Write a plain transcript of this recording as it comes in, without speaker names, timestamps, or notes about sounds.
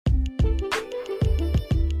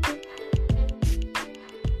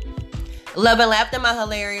Love and laughter, my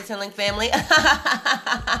hilarious healing family. I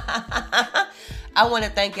want to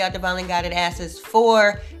thank y'all, Divinely Guided Asses,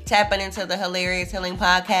 for tapping into the Hilarious Healing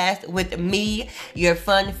Podcast with me, your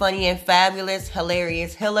fun, funny, and fabulous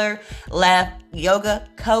hilarious healer, laugh yoga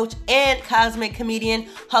coach, and cosmic comedian,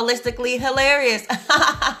 holistically hilarious.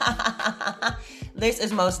 This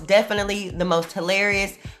is most definitely the most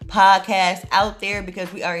hilarious podcast out there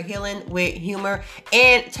because we are healing with humor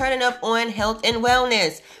and turning up on health and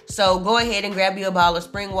wellness. So go ahead and grab you a bottle of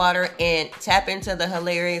spring water and tap into the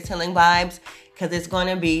hilarious healing vibes because it's going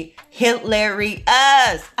to be hilarious.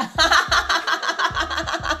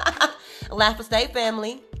 Laugh or stay,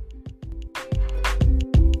 family.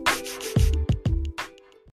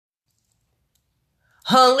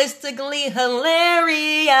 Holistically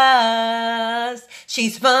hilarious.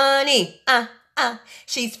 She's funny.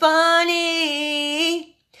 She's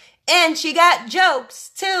funny. And she got jokes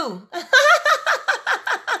too.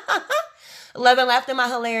 Love and laughter, my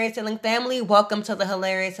hilarious healing family. Welcome to the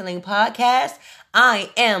Hilarious Healing Podcast. I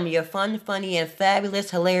am your fun, funny, and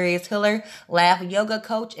fabulous hilarious healer, laugh yoga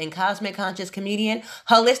coach, and cosmic conscious comedian,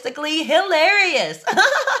 holistically hilarious.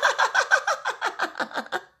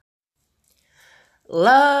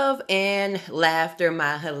 Love and laughter,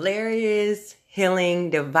 my hilarious, healing,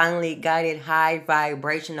 divinely guided, high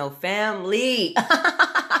vibrational family.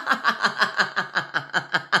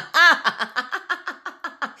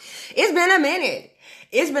 It's been a minute.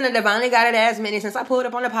 It's been a divinely guided ass minute since I pulled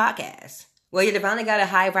up on the podcast. Well, your divinely guided,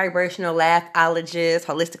 high vibrational laughologist,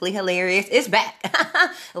 holistically hilarious, it's back.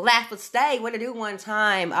 Laugh but stay. What to do one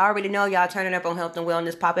time. I already know y'all turning up on health and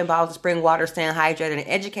wellness, popping bottles of spring water, staying hydrated and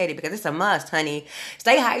educated because it's a must, honey.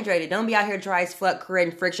 Stay hydrated. Don't be out here dry as fuck,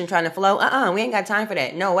 creating friction, trying to flow. We ain't got time for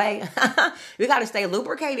that. No way. We got to stay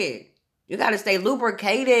lubricated. You got to stay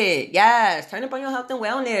lubricated. Yes. Turn up on your health and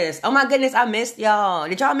wellness. Oh my goodness, I missed y'all.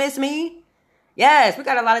 Did y'all miss me? Yes, we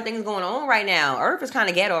got a lot of things going on right now. Earth is kind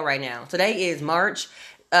of ghetto right now. Today is March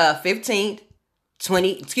 15th,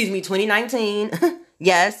 2019.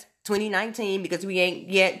 Yes, 2019, because we ain't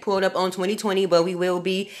yet pulled up on 2020, but we will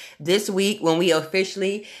be this week when we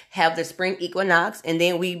officially have the spring equinox, and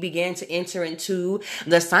then we begin to enter into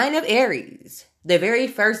the sign of Aries. The very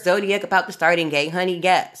first zodiac about to start in gay, honey.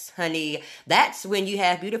 Yes, honey. That's when you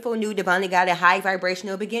have beautiful, new, divinely guided, high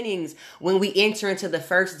vibrational beginnings. When we enter into the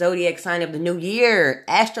first zodiac sign of the new year,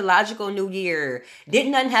 astrological new year.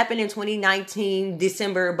 Didn't nothing happen in 2019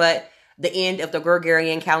 December, but the end of the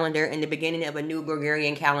Gregorian calendar and the beginning of a new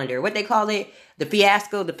Gregorian calendar. What they call it? The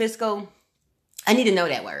fiasco, the fiscal. I need to know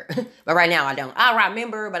that word, but right now I don't. I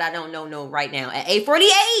remember, but I don't know right now. At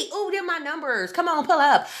 8:48, ooh, they're my numbers. Come on, pull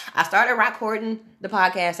up. I started recording the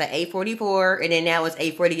podcast at 8:44, and then now it's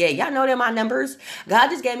 8:48. Y'all know they're my numbers. God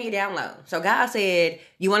just gave me a download. So God said,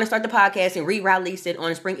 you want to start the podcast and re-release it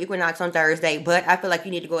on spring equinox on Thursday, but I feel like you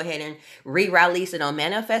need to go ahead and re-release it on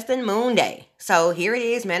Manifesting Moon Day. So here it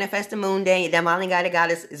is, Manifesting Moon Day. Divinely Guided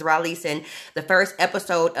Goddess is releasing the first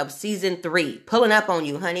episode of season 3. Pulling up on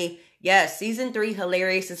you, honey. Yes, season 3,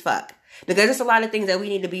 hilarious as fuck. Because there's a lot of things that we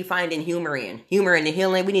need to be finding humor in. Humor in the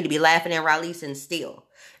healing. We need to be laughing and releasing still.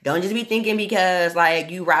 Don't just be thinking because, like,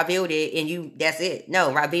 you revealed it and that's it.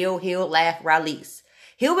 No, reveal, heal, laugh, release.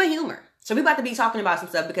 Heal with humor. So we about to be talking about some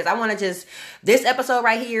stuff because I want to this episode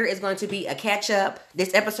right here is going to be a catch up.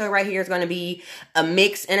 This episode right here is going to be a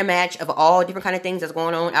mix and a match of all different kind of things that's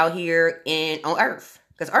going on out here on Earth.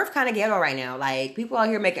 Because Earth kind of ghetto right now. Like, people out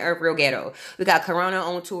here making Earth real ghetto. We got Corona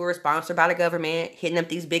on tour, sponsored by the government, hitting up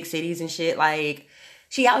these big cities and shit. Like,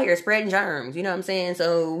 she out here spreading germs. You know what I'm saying?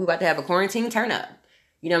 So, we about to have a quarantine turn up.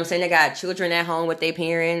 You know what I'm saying? They got children at home with their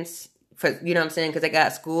parents. You know what I'm saying? Because they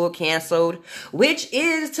got school canceled. Which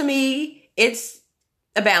is, to me, it's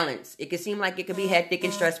a balance. It could seem like it could be hectic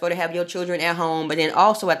and stressful to have your children at home. But then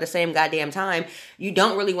also, at the same goddamn time, you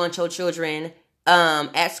don't really want your children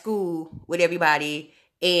at school with everybody.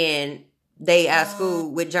 And they at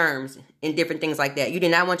school with germs and different things like that. You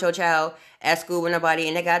did not want your child at school with nobody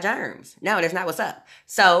and they got germs. No, that's not what's up.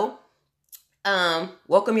 So,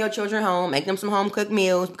 welcome your children home. Make them some home cooked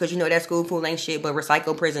meals because you know that school food ain't shit but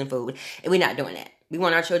recycled prison food. And we're not doing that. We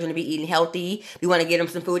want our children to be eating healthy. We want to get them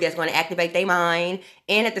some food that's going to activate their mind.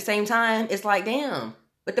 And at the same time, it's like, damn,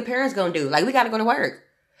 what the parents going to do? Like, we got to go to work.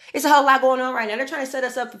 It's a whole lot going on right now. They're trying to set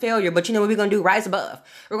us up for failure. But you know what we're going to do? Rise above.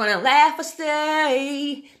 We're going to laugh or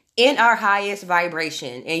stay in our highest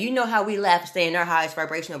vibration. And you know how we laugh and stay in our highest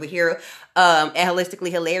vibration over here at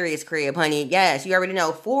Holistically Hilarious Crib, honey. Yes, you already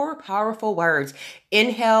know. 4 powerful words.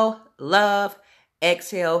 Inhale, love,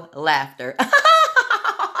 exhale, laughter.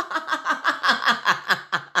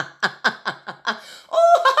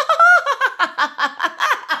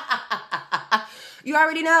 You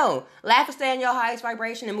already know. Laugh and stay in your highest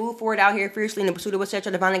vibration and move forward out here fiercely in the pursuit of what set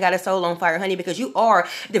your divinely guided soul on fire, honey, because you are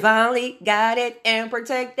divinely guided and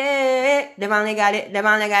protected. Divinely guided,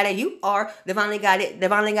 divinely guided. You are divinely guided,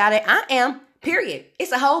 divinely guided. I am. Period.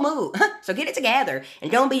 It's a whole mood. So get it together.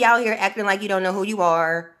 And don't be out here acting like you don't know who you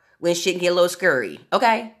are when shit get a little scurry.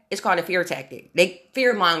 Okay? It's called a fear tactic. They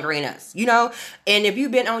fear mongering us, you know? And if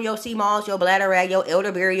you've been on your sea moss, your bladder rag, your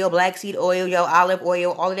elderberry, your black seed oil, your olive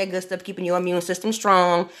oil, all of that good stuff, keeping your immune system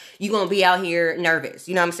strong, you're going to be out here nervous.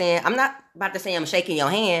 You know what I'm saying? I'm not about to say I'm shaking your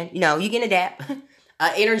hand. You know, you can adapt.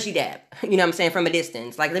 Energy dap, you know what I'm saying, from a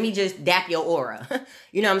distance. Like, let me just dap your aura.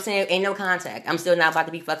 You know what I'm saying? Ain't no contact. I'm still not about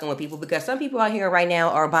to be fucking with people because some people out here right now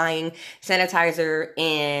are buying sanitizer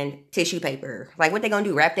and tissue paper. Like, what they gonna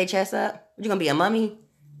do? Wrap their chest up? You gonna be a mummy?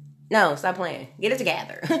 No, stop playing. Get it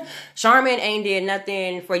together. Charmin ain't did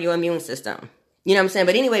nothing for your immune system. You know what I'm saying?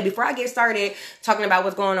 But anyway, before I get started talking about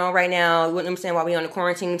what's going on right now, you know what I'm saying, while we on the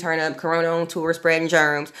quarantine turn up, corona on tour, spreading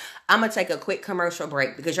germs, I'm going to take a quick commercial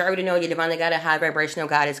break because you already know your divinely guided high vibrational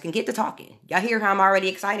goddess can get to talking. Y'all hear how I'm already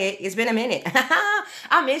excited? It's been a minute.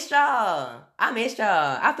 I missed y'all.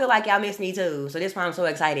 I feel like y'all missed me too. So this why I'm so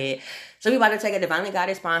excited. So we about to take a divinely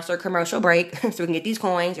guided sponsor commercial break so we can get these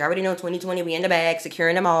coins. You already know 2020, we in the bag,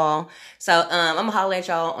 securing them all. So I'm going to holler at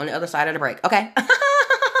y'all on the other side of the break. Okay?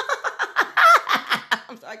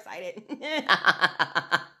 I'm so excited.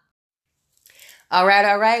 All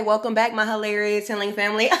right. Welcome back, my hilarious healing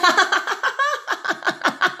family.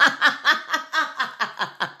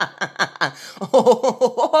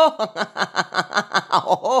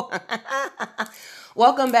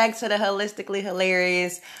 Welcome back to the Holistically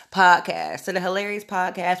Hilarious podcast. To the Hilarious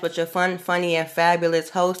podcast with your fun, funny, and fabulous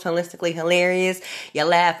host, Holistically Hilarious, your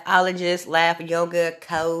laughologist, laugh yoga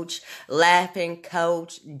coach, laughing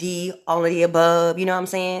coach, D, all of the above. You know what I'm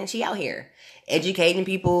saying? She out here educating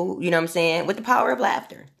people, you know what I'm saying, with the power of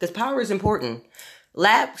laughter. Because power is important.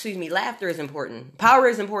 Laughter is important. Power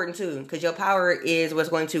is important too, because your power is what's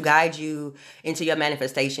going to guide you into your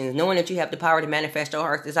manifestations. Knowing that you have the power to manifest your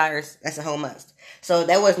heart's desires, that's a whole must. So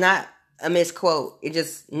that was not a misquote. It's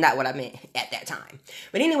just not what I meant at that time.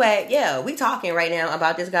 But anyway, yeah, we talking right now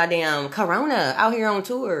about this goddamn corona out here on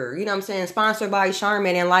tour. You know what I'm saying? Sponsored by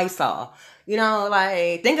Charmin and Lysol. You know,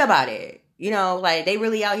 like, think about it. You know, like, they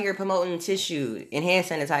really out here promoting tissue and hand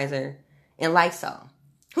sanitizer and Lysol.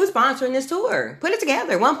 Who's sponsoring this tour? Put it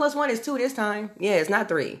together. 1 + 1 is 2 this time. Yeah, it's not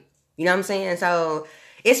 3. You know what I'm saying? So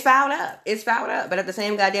it's fouled up. But at the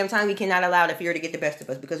same goddamn time, we cannot allow the fear to get the best of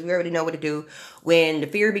us because we already know what to do when the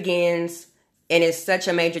fear begins and it's such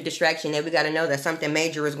a major distraction that we got to know that something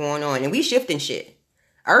major is going on. And we shifting shit.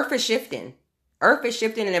 Earth is shifting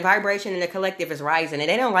and the vibration in the collective is rising. And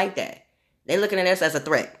they don't like that. They're looking at us as a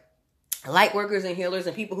threat. Light workers and healers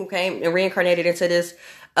and people who came and reincarnated into this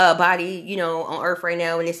body, you know, on earth right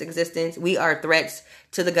now in this existence, we are threats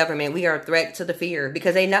to the government. We are a threat to the fear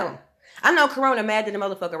because they know. I know Corona mad at the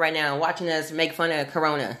motherfucker right now watching us make fun of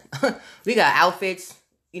Corona. We got outfits,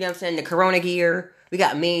 you know what I'm saying, the Corona gear. We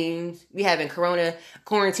got memes. We having Corona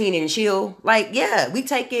quarantine and chill. Like, yeah, we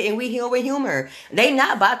take it and we heal with humor. They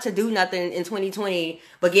not about to do nothing in 2020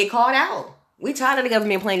 but get caught out. We tired of the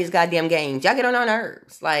government playing these goddamn games. Y'all get on our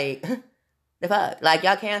nerves. Like, the fuck? Like,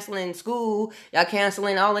 y'all canceling school. Y'all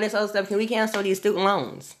canceling all of this other stuff. Can we cancel these student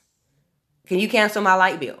loans? Can you cancel my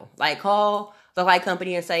light bill? Like, call the light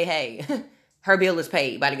company and say, hey, her bill is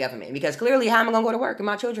paid by the government. Because clearly, how am I going to go to work and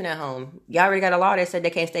my children at home? Y'all already got a law that said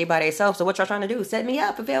they can't stay by themselves. So what y'all trying to do? Set me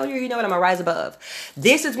up for failure? You know what? I'm going to rise above.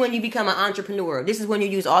 This is when you become an entrepreneur. This is when you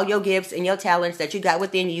use all your gifts and your talents that you got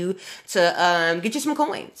within you to get you some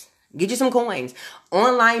coins. Get you some coins.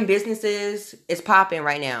 Online businesses is popping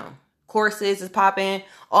right now. Courses is popping.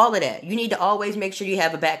 All of that. You need to always make sure you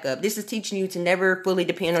have a backup. This is teaching you to never fully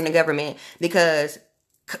depend on the government because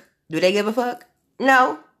do they give a fuck?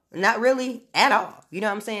 No, not really at all. You know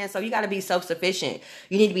what I'm saying? So you got to be self-sufficient.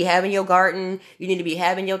 You need to be having your garden. You need to be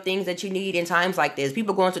having your things that you need in times like this.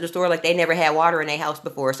 People going to the store like they never had water in their house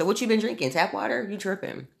before. So what you been drinking? Tap water? You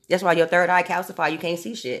tripping. That's why your third eye calcify. You can't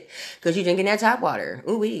see shit because you drinking that tap water.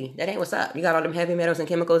 Ooh-wee. That ain't what's up. You got all them heavy metals and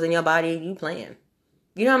chemicals in your body. You playing.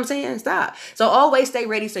 You know what I'm saying? Stop. So always stay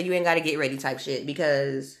ready so you ain't got to get ready type shit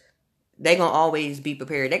because they going to always be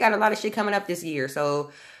prepared. They got a lot of shit coming up this year.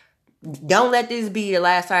 So don't let this be the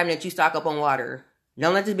last time that you stock up on water.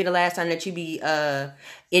 Don't let this be the last time that you be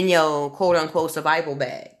in your quote-unquote survival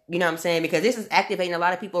bag. You know what I'm saying? Because this is activating a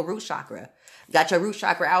lot of people's root chakra. Got your root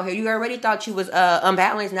chakra out here. You already thought you was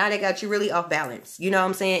unbalanced. Now they got you really off balance. You know what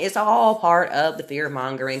I'm saying? It's all part of the fear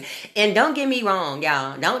mongering. And don't get me wrong,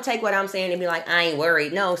 y'all. Don't take what I'm saying and be like, I ain't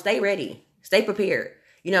worried. No, stay ready. Stay prepared.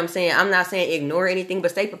 You know what I'm saying? I'm not saying ignore anything,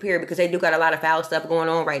 but stay prepared because they do got a lot of foul stuff going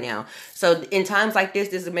on right now. So in times like this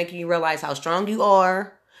is making you realize how strong you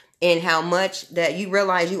are and how much that you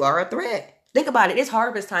realize you are a threat. Think about it. It's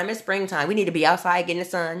harvest time. It's springtime. We need to be outside getting the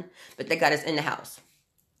sun, but they got us in the house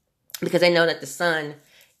because they know that the sun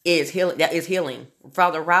is healing. That is healing.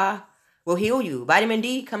 Father Ra will heal you. Vitamin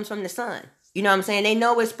D comes from the sun. You know what I'm saying? They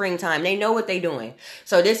know it's springtime. They know what they're doing.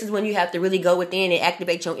 So this is when you have to really go within and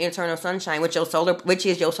activate your internal sunshine, which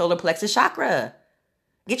is your solar plexus chakra.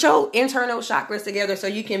 Get your internal chakras together so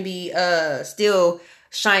you can be still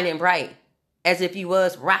shining bright as if you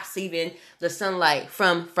was receiving the sunlight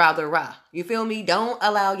from Father Ra. You feel me? Don't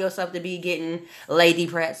allow yourself to be getting lady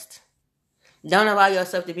depressed. Don't allow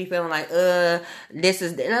yourself to be feeling like,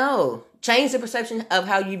 no. Change the perception of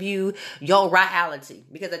how you view your reality.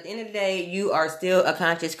 Because at the end of the day, you are still a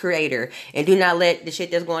conscious creator. And do not let the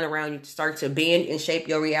shit that's going around you start to bend and shape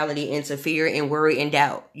your reality into fear and worry and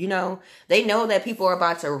doubt. You know, they know that people are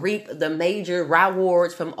about to reap the major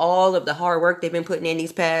rewards from all of the hard work they've been putting in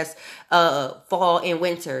these past fall and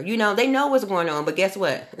winter. You know, they know what's going on. But guess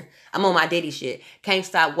what? I'm on my Diddy shit. Can't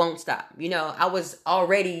stop, won't stop. You know, I was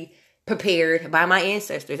already prepared by my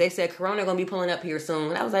ancestors. They said Corona gonna be pulling up here soon.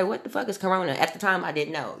 And I was like, what the fuck is Corona? At the time, I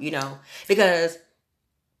didn't know, you know, because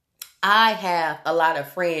I have a lot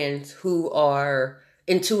of friends who are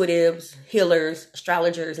intuitives, healers,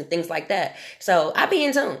 astrologers, and things like that. So I be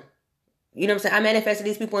in tune. You know what I'm saying? I manifested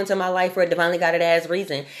these people into my life for a divinely guided ass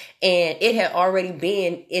reason. And it had already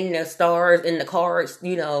been in the stars, in the cards,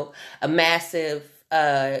 you know, a massive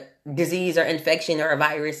disease or infection or a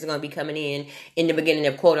virus is going to be coming in the beginning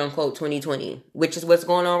of quote unquote 2020, which is what's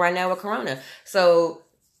going on right now with Corona. So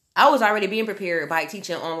I was already being prepared by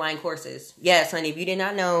teaching online courses. Yes, honey, if you did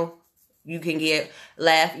not know, you can get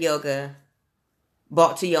Laugh Yoga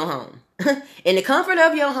brought to your home. In the comfort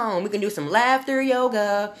of your home, we can do some laughter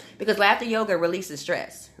yoga because laughter yoga releases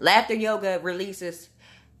stress. Laughter yoga releases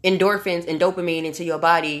endorphins and dopamine into your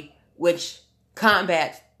body, which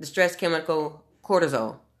combats the stress chemical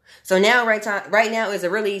cortisol. So now right now is a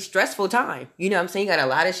really stressful time. You know what I'm saying? You got a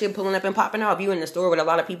lot of shit pulling up and popping off. You in the store with a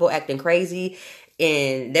lot of people acting crazy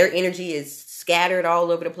and their energy is scattered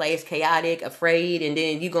all over the place, chaotic, afraid, and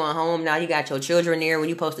then you going home, now you got your children there when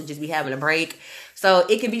you're supposed to just be having a break. So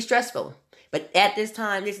it can be stressful. But at this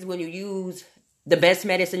time, this is when you use the best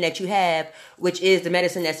medicine that you have, which is the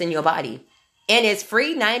medicine that's in your body. And it's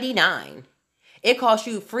free $99. It costs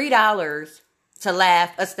you $3 to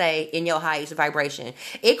laugh or stay in your highest vibration.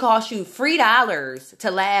 It costs you $3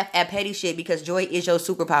 to laugh at petty shit because joy is your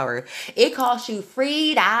superpower. It costs you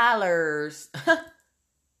 $3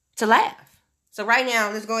 to laugh. So right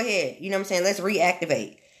now, let's go ahead. You know what I'm saying? Let's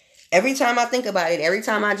reactivate. Every time I think about it, every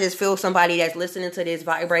time I just feel somebody that's listening to this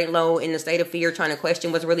vibrate low in the state of fear, trying to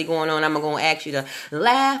question what's really going on, I'm going to ask you to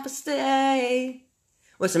laugh or stay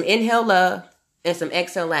with some inhale love and some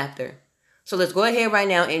exhale laughter. So let's go ahead right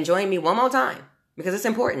now and join me one more time. Because it's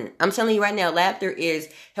important. I'm telling you right now, laughter is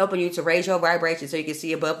helping you to raise your vibration so you can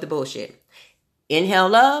see above the bullshit. Inhale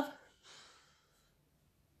love.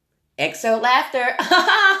 Exhale laughter.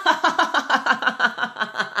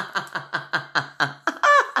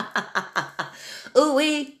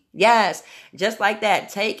 Ooh-wee. Yes. Just like that.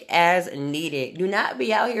 Take as needed. Do not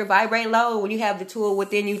be out here vibrating low when you have the tool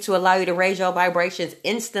within you to allow you to raise your vibrations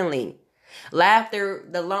instantly. Laughter,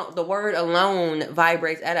 the word alone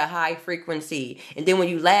vibrates at a high frequency. And then when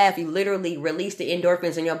you laugh, you literally release the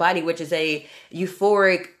endorphins in your body, which is a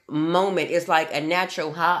euphoric moment. It's like a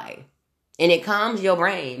natural high. And it calms your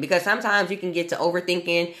brain because sometimes you can get to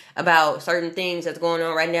overthinking about certain things that's going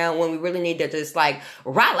on right now when we really need to just like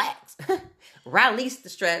relax, release the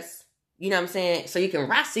stress. You know what I'm saying? So you can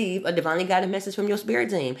receive a divinely guided message from your spirit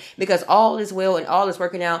team because all is well and all is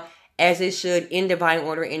working out as it should in divine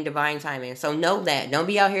order, in divine timing. So know that. Don't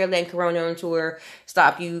be out here letting Corona on tour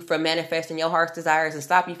stop you from manifesting your heart's desires and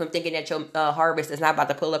stop you from thinking that your harvest is not about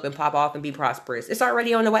to pull up and pop off and be prosperous. It's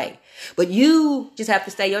already on the way. But you just have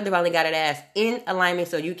to stay your divinely guided ass in alignment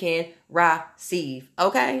so you can receive.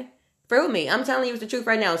 Okay? Feel me. I'm telling you it's the truth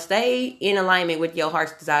right now. Stay in alignment with your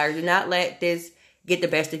heart's desires. Do not let this get the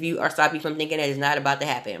best of you or stop you from thinking that it's not about to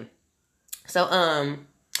happen. So,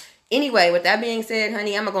 anyway, with that being said,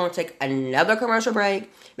 honey, I'm going to take another commercial break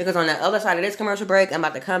because on the other side of this commercial break, I'm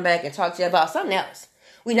about to come back and talk to you about something else.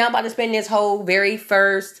 We now about to spend this whole very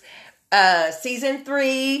first season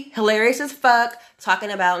 3, hilarious as fuck,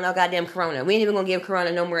 talking about no goddamn Corona. We ain't even going to give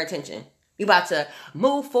Corona no more attention We about to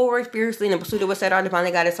move forward fiercely in the pursuit of what set our divinely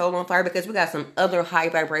guided soul on fire, because we got some other high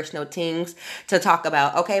vibrational things to talk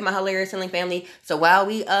about. Okay, my hilarious healing family. So while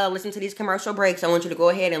we listen to these commercial breaks, I want you to go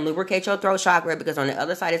ahead and lubricate your throat chakra, because on the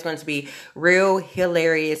other side it's going to be real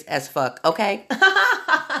hilarious as fuck. Okay.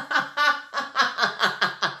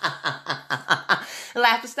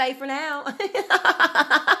 Laugh to stay for now.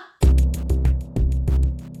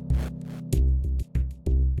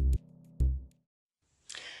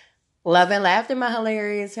 Love and laughter, my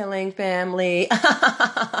hilarious healing family.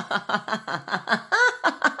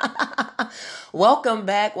 Welcome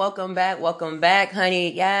back, welcome back, welcome back,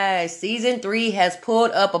 honey. Yes, season 3 has pulled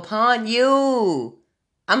up upon you.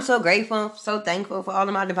 I'm so grateful, so thankful for all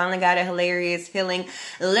of my divinely guided, hilarious, healing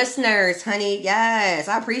listeners, honey. Yes,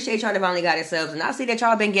 I appreciate y'all divinely guided selves. And I see that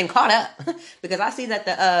y'all been getting caught up because I see that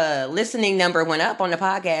the listening number went up on the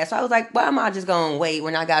podcast. So I was like, why am I just going to wait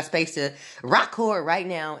when I got space to rock chord right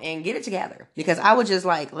now and get it together? Because I was just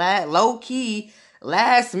like low key,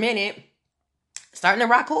 last minute, starting to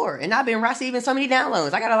rock chord. And I've been receiving so many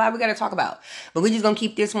downloads. I got a lot we got to talk about. But we just going to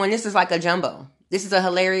keep this one. This is like a jumbo. This is a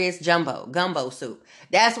hilarious gumbo soup.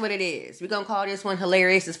 That's what it is. We're going to call this one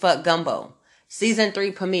hilarious as fuck gumbo. Season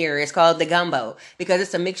 3 premiere. It's called The Gumbo because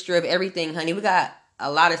it's a mixture of everything, honey. We got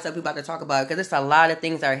a lot of stuff we about to talk about because it's a lot of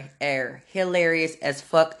things that are hilarious as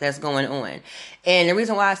fuck that's going on. And the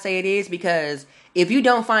reason why I say it is because if you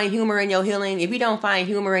don't find humor in your healing, if you don't find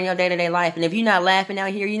humor in your day-to-day life, and if you're not laughing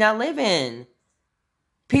out here, you're not living.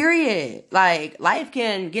 Period. Like, life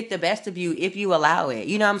can get the best of you if you allow it.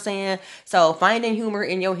 You know what I'm saying? So finding humor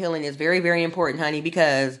in your healing is very, very important, honey,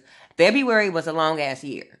 because February was a long ass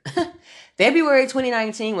year. February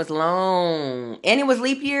 2019 was long. And it was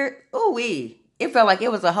leap year. Ooh-wee. It felt like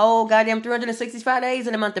it was a whole goddamn 365 days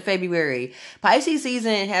in the month of February. Pisces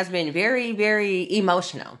season has been very, very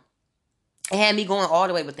emotional. It had me going all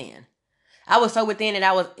the way within. I was so within that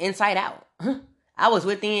I was inside out. I was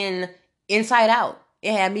within, inside out.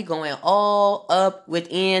 It had me going all up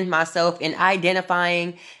within myself and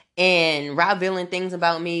identifying and revealing things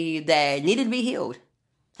about me that needed to be healed.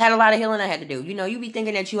 Had a lot of healing I had to do. You know, you be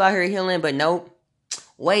thinking that you out here healing, but nope.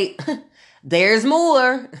 Wait, there's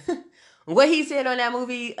more. What he said on that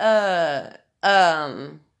movie,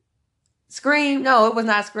 Scream. No, it was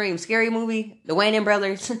not Scream. Scary Movie. The Wayans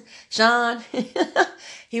brothers. Sean.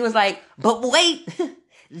 He was like, but wait,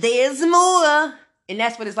 there's more. And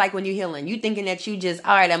that's what it's like when you're healing. You thinking that you just,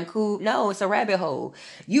 all right, I'm cool. No, it's a rabbit hole.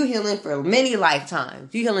 You healing for many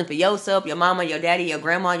lifetimes. You healing for yourself, your mama, your daddy, your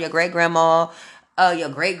grandma, your great-grandma, your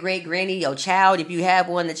great-great-granny, your child. If you have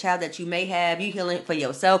one, the child that you may have. You healing for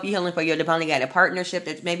yourself. You healing for your divinely guided partnership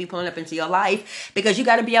that's maybe pulling up into your life. Because you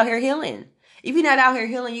got to be out here healing. If you're not out here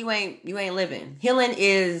healing, you ain't living. Healing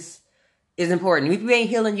is important. If you ain't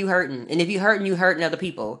healing, you hurting. And if you hurting, you hurting other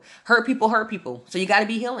people. Hurt people. So you got to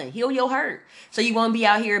be healing. Heal your hurt. So you won't be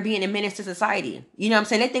out here being a menace to society. You know what I'm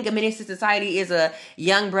saying? They think a menace to society is a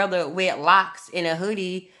young brother with locks in a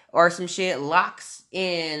hoodie or some shit, locks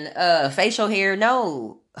in facial hair.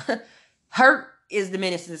 No. Hurt is the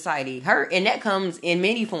menace to society. Hurt, and that comes in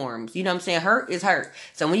many forms. You know what I'm saying? Hurt is hurt.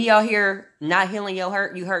 So when you out here not healing your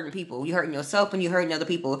hurt, you hurting people. You hurting yourself and you hurting other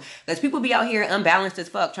people. Because people be out here unbalanced as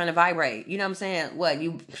fuck trying to vibrate. You know what I'm saying? What?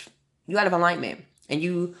 You out of alignment. And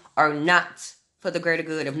you are not for the greater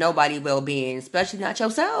good of nobody's well-being, especially not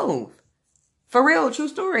yourself. For real, true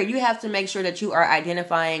story. You have to make sure that you are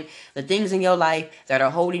identifying the things in your life that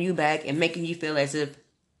are holding you back and making you feel as if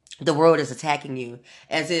the world is attacking you.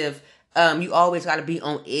 As if you always got to be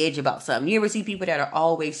on edge about something. You ever see people that are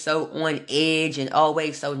always so on edge and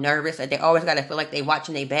always so nervous that they always got to feel like they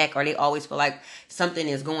watching their back, or they always feel like something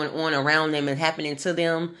is going on around them and happening to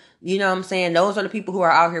them? You know what I'm saying? Those are the people who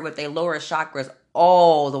are out here with their lower chakras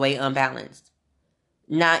all the way unbalanced.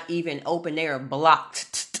 Not even open. They are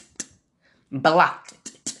blocked. Blocked.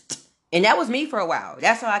 And that was me for a while.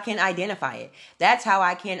 That's how I can identify it. That's how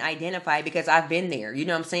I can identify it, because I've been there. You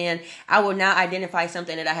know what I'm saying? I will not identify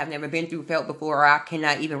something that I have never been through, felt before, or I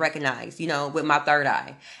cannot even recognize, you know, with my third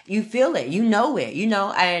eye. You feel it. You know it. You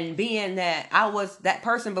know, and being that I was that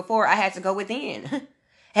person before, I had to go within.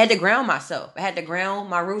 I had to ground myself. I had to ground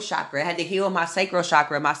my root chakra. I had to heal my sacral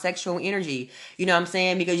chakra, my sexual energy. You know what I'm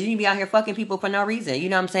saying? Because you need to be out here fucking people for no reason. You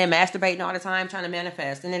know what I'm saying? Masturbating all the time, trying to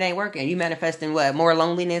manifest, and it ain't working. You manifesting what? More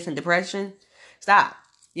loneliness and depression? Stop.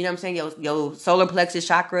 You know what I'm saying? Your solar plexus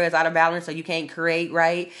chakra is out of balance, so you can't create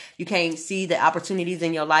right. You can't see the opportunities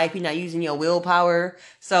in your life. You're not using your willpower.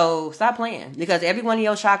 So stop playing. Because every one of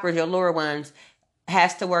your chakras, your lower ones,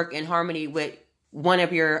 has to work in harmony with one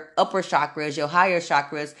of your upper chakras, your higher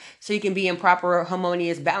chakras, so you can be in proper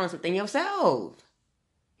harmonious balance within yourself.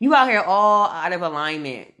 You out here all out of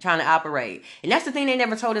alignment trying to operate. And that's the thing they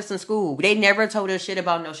never told us in school. They never told us shit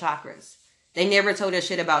about no chakras. They never told us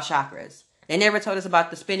shit about chakras. They never told us about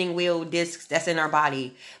the spinning wheel discs that's in our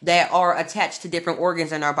body that are attached to different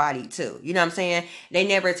organs in our body too. You know what I'm saying? They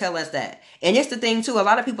never tell us that. And it's the thing too. A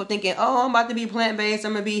lot of people thinking, oh, I'm about to be plant-based.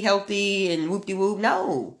 I'm going to be healthy and whoop-de-whoop.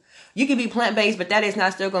 No. You can be plant-based, but that is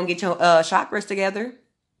not still going to get your chakras together.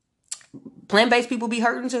 Plant-based people be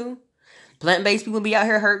hurting too. Plant-based people be out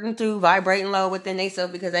here hurting too, vibrating low within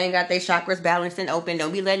themselves because they ain't got their chakras balanced and open.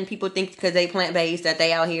 Don't be letting people think because they plant-based that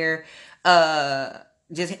they out here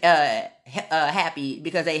just happy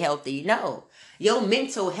because they healthy. No. Your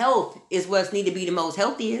mental health is what's need to be the most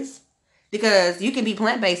healthiest. Because you can be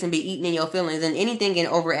plant-based and be eating in your feelings, and anything in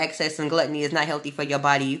over excess and gluttony is not healthy for your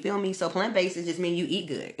body. You feel me? So plant-based just mean you eat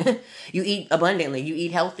good. You eat abundantly. You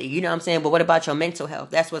eat healthy. You know what I'm saying? But what about your mental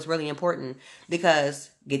health? That's what's really important. Because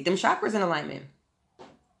get them chakras in alignment.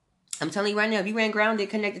 I'm telling you right now, if you ain't grounded,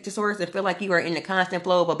 connected to source, and feel like you are in the constant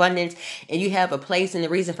flow of abundance, and you have a place and the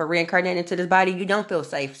reason for reincarnating into this body, you don't feel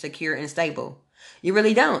safe, secure, and stable. You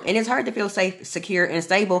really don't. And it's hard to feel safe, secure, and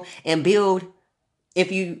stable and build if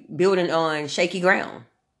you building on shaky ground.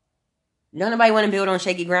 Nobody want to build on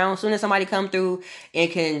shaky ground. As soon as somebody come through and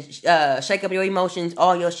can shake up your emotions,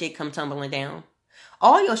 all your shit come tumbling down.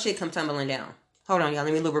 All your shit come tumbling down. Hold on, y'all.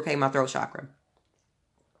 Let me lubricate my throat chakra.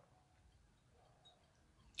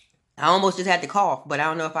 I almost just had to cough, but I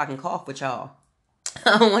don't know if I can cough with y'all.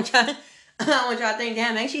 I don't want y'all to think,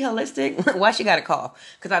 damn, ain't she holistic? Why she got to cough?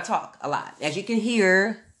 Because I talk a lot. As you can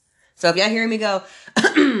hear. So if y'all hear me go,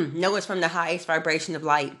 know it's from the highest vibration of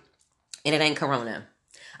light. And it ain't corona.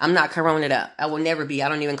 I'm not corona'd up. I will never be. I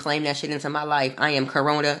don't even claim that shit into my life. I am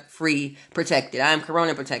corona free protected. I am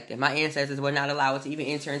corona protected. My ancestors would not allow it to even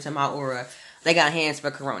enter into my aura. They got hands for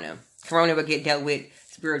corona. Corona will get dealt with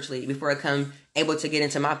spiritually before it come able to get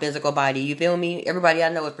into my physical body. You feel me? Everybody I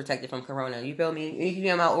know is protected from corona. You feel me? If you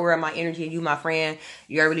feel my aura, my energy, and you my friend,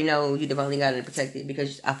 you already know you divinely got it protected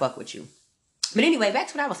because I fuck with you. But anyway, back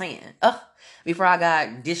to what I was saying. Before I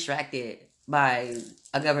got distracted by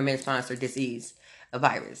a government-sponsored disease, a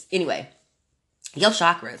virus. Anyway, your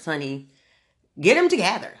chakras, honey, get them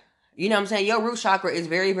together. You know what I'm saying? Your root chakra is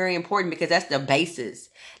very, very important because that's the basis.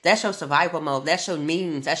 That's your survival mode. That's your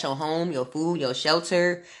means. That's your home, your food, your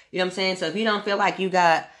shelter. You know what I'm saying? So if you don't feel like you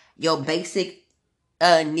got your basic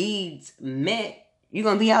needs met, you're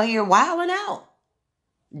going to be out here wilding out.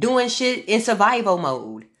 Doing shit in survival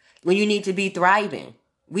mode when you need to be thriving.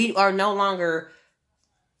 We are no longer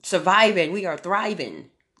surviving. We are thriving.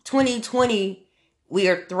 2020, we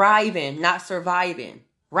are thriving, not surviving.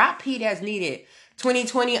 Repeat as needed.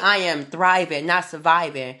 2020, I am thriving, not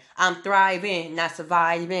surviving. I'm thriving, not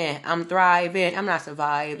surviving. I'm thriving, I'm not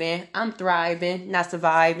surviving. I'm thriving, not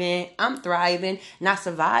surviving. I'm thriving, not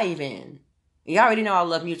surviving. You already know I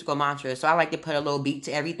love musical mantras, so I like to put a little beat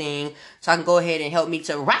to everything so I can go ahead and help me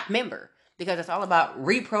to remember. Because it's all about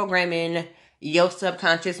reprogramming your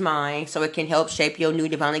subconscious mind so it can help shape your new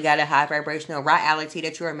divinely guided high vibrational reality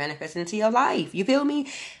that you are manifesting into your life. You feel me?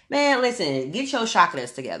 Man, listen, get your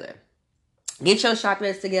chakras together. Get your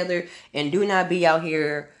chakras together and do not be out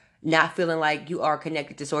here not feeling like you are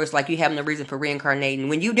connected to source, like you have no reason for reincarnating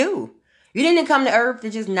when you do. You didn't come to earth to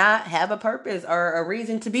just not have a purpose or a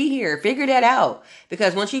reason to be here. Figure that out.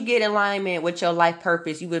 Because once you get in alignment with your life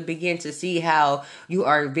purpose, you will begin to see how you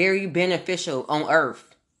are very beneficial on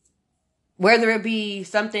earth. Whether it be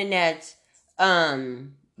something that's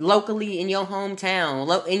locally in your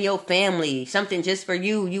hometown, in your family, something just for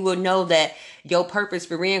you, you will know that your purpose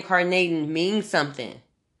for reincarnating means something.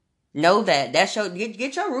 Know that. That's your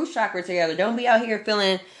get your root chakra together. Don't be out here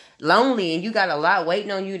feeling lonely and you got a lot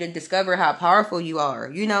waiting on you to discover how powerful you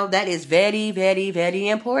are. You know, that is very, very, very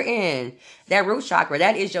important. That root chakra,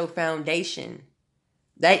 that is your foundation.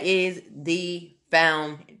 That is the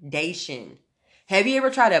foundation. Have you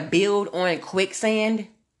ever tried to build on quicksand?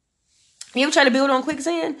 You ever try to build on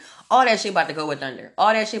quicksand? All that shit about to go with thunder.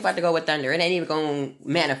 All that shit about to go with thunder. It ain't even going to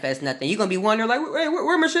manifest nothing. You're going to be wondering, like,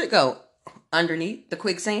 where my shit go? Underneath the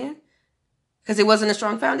quicksand. Because it wasn't a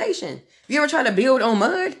strong foundation. You ever try to build on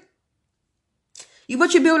mud?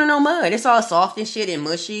 But you're building on mud. It's all soft and shit and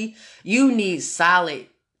mushy. You need solid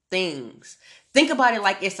things. Think about it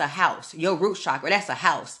like it's a house. Your root chakra, that's a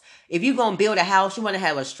house. If you're going to build a house, you want to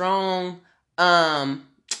have a strong foundation.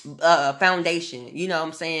 You know what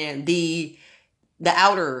I'm saying? The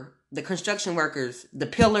outer, the construction workers, the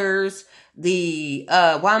pillars, why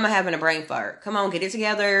am I having a brain fart? Come on, get it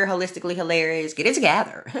together. Holistically hilarious. Get it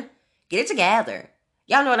together. Get it together.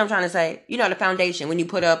 Y'all know what I'm trying to say. You know, the foundation, when you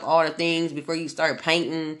put up all the things before you start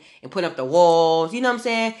painting and put up the walls. You know what I'm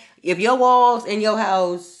saying? If your walls in your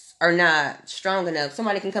house are not strong enough,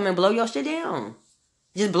 somebody can come and blow your shit down.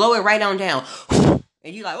 Just blow it right on down.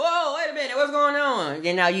 And you like, whoa, wait a minute, what's going on?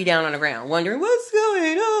 And now you down on the ground wondering, what's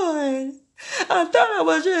going on? I thought I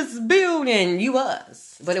was just building. You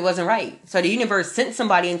was. But it wasn't right. So the universe sent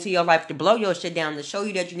somebody into your life to blow your shit down, to show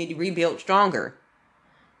you that you need to rebuild stronger.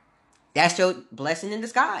 That's your blessing in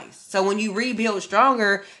disguise. So when you rebuild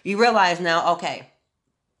stronger, you realize now, okay,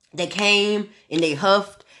 they came and they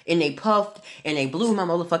huffed and they puffed and they blew my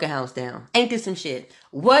motherfucking house down. Ain't this some shit?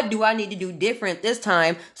 What do I need to do different this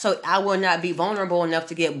time so I will not be vulnerable enough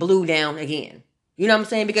to get blew down again? You know what I'm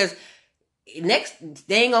saying? Because next,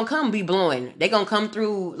 they ain't gonna come be blowing. They gonna come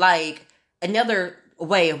through like another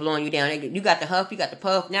way of blowing you down. You got the huff, you got the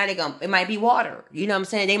puff. Now it might be water. You know what I'm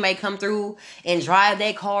saying? They might come through and drive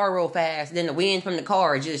their car real fast. Then the wind from the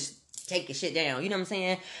car just take your shit down. You know what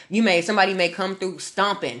I'm saying? Somebody may come through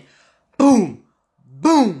stomping. Boom,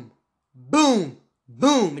 boom, boom,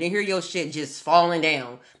 boom. And then hear your shit just falling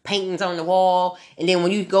down. Paintings on the wall. And then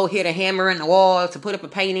when you go hit a hammer in the wall to put up a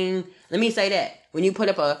painting, let me say that. When you put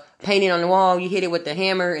up a painting on the wall, you hit it with the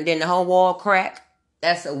hammer and then the whole wall crack.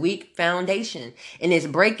 That's a weak foundation. And it's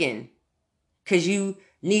breaking. Because you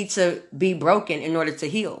need to be broken in order to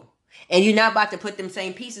heal. And you're not about to put them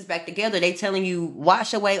same pieces back together. They telling you,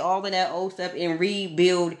 wash away all of that old stuff and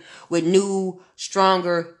rebuild with new,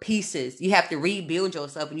 stronger pieces. You have to rebuild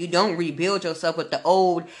yourself. And you don't rebuild yourself with the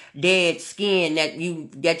old, dead skin that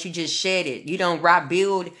you just shedded. You don't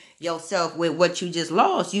rebuild yourself with what you just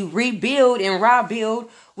lost. You rebuild and rebuild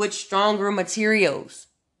with stronger materials.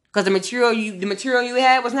 Because the material you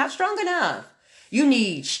had was not strong enough. You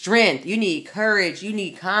need strength. You need courage. You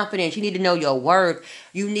need confidence. You need to know your worth.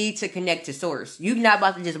 You need to connect to source. You're not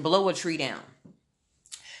about to just blow a tree down.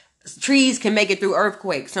 Trees can make it through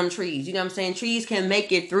earthquakes. Some trees, you know what I'm saying? Trees can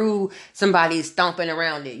make it through somebody stomping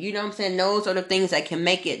around it. You know what I'm saying? Those are the things that can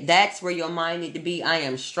make it. That's where your mind need to be. I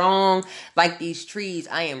am strong like these trees.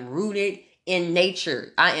 I am rooted in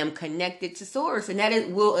nature. I am connected to source, and that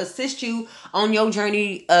will assist you on your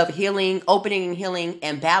journey of healing, opening and healing,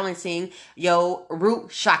 and balancing your root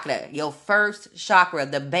chakra. Your first chakra,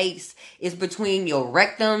 the base, is between your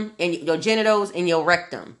rectum and your genitals and your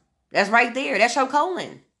rectum. That's right there. That's your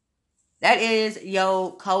colon. That is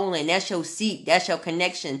your colon. That's your seat. That's your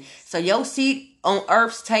connection. So your seat on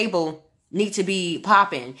Earth's table need to be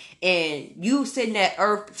popping, and you sitting at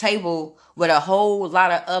Earth table with a whole lot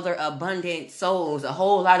of other abundant souls, a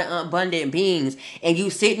whole lot of abundant beings, and you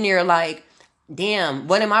sitting there like, damn,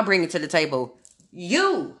 what am I bringing to the table?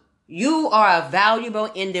 You are a valuable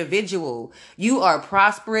individual. You are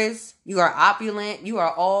prosperous. You are opulent. You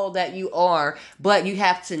are all that you are. But you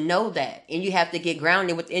have to know that. And you have to get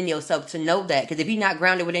grounded within yourself to know that. Because if you're not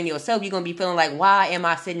grounded within yourself, you're going to be feeling like, why am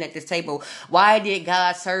I sitting at this table? Why did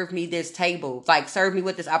God serve me this table? Like, serve me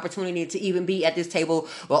with this opportunity to even be at this table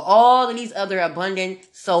with all of these other abundant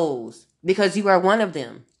souls. Because you are one of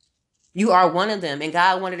them. You are one of them, and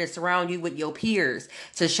God wanted to surround you with your peers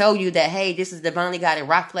to show you that, hey, this is divinely guided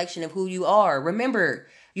reflection of who you are. Remember,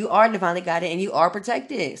 you are divinely guided and you are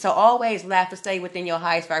protected. So always laugh to stay within your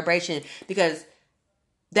highest vibration, because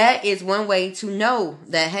that is one way to know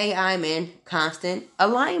that, hey, I'm in constant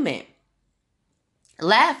alignment.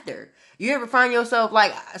 Laughter. You ever find yourself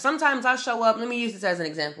like, sometimes I show up, let me use this as an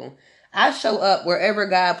example. I show up wherever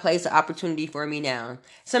God placed an opportunity for me now.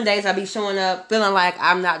 Some days I be showing up feeling like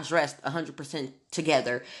I'm not dressed 100%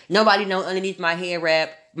 together. Nobody know underneath my hair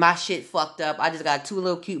wrap, my shit fucked up. I just got 2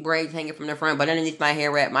 little cute braids hanging from the front, but underneath my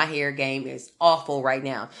hair wrap, my hair game is awful right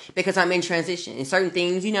now because I'm in transition. And certain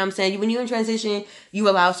things, you know what I'm saying? When you're in transition, you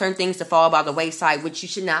allow certain things to fall by the wayside, which you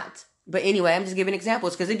should not. But anyway, I'm just giving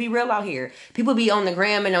examples because it be real out here. People be on the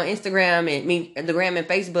gram and on Instagram and the gram and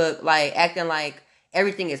Facebook, like acting like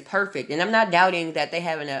everything is perfect. And I'm not doubting that they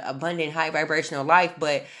have an abundant, high vibrational life,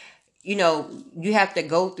 but you know, you have to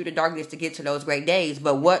go through the darkness to get to those great days.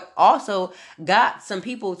 But what also got some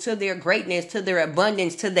people to their greatness, to their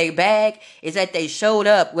abundance, to their bag, is that they showed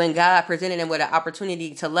up when God presented them with an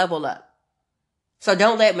opportunity to level up. So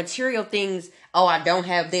don't let material things, oh, I don't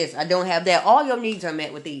have this, I don't have that. All your needs are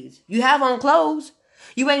met with these. You have on clothes.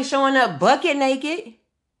 You ain't showing up bucket naked.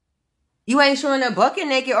 You ain't showing up bucket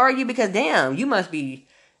naked, are you? Because damn, you must be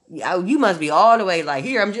all the way like,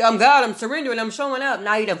 here, I'm God, I'm surrendering, I'm showing up.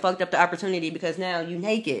 Now you done fucked up the opportunity because now you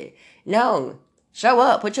naked. No, show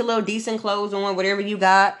up, put your little decent clothes on, whatever you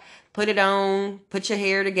got. Put it on, put your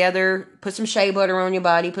hair together, put some shea butter on your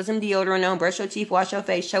body, put some deodorant on, brush your teeth, wash your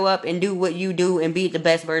face, show up and do what you do and be the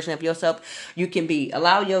best version of yourself you can be.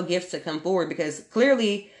 Allow your gifts to come forward because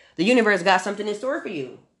clearly the universe got something in store for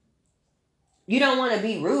you. You don't want to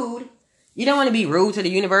be rude. You don't want to be rude to the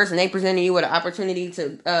universe and they presenting you with an opportunity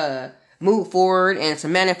to move forward and to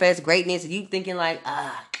manifest greatness. And you thinking like,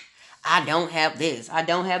 I don't have this. I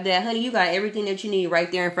don't have that. Honey, you got everything that you need right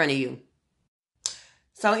there in front of you.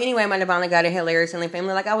 So anyway, my divinely guided, hilarious, healing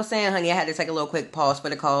family. Like I was saying, honey, I had to take a little quick pause for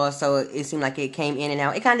the call, so it seemed like it came in and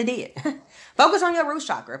out. It kind of did. Focus on your root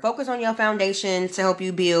chakra. Focus on your foundation to help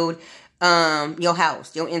you build your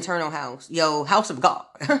house, your internal house, your house of God.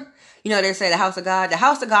 You know, they say the house of God. The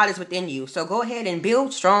house of God is within you. So go ahead and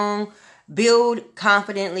build strong, build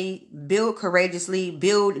confidently, build courageously,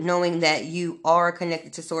 build knowing that you are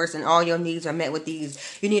connected to source and all your needs are met with these.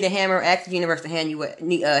 You need a hammer, ask the universe to hand you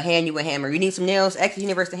a hammer. You need some nails, ask the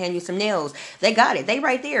universe to hand you some nails. They got it. They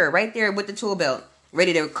right there with the tool belt,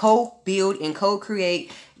 ready to co-build and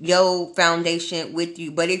co-create your foundation with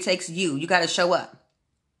you. But it takes you. You got to show up.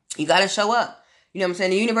 You got to show up. You know what I'm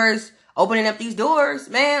saying? The universe opening up these doors,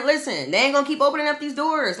 man, listen, they ain't gonna keep opening up these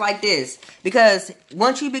doors like this. Because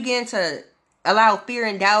once you begin to allow fear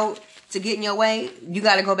and doubt to get in your way, you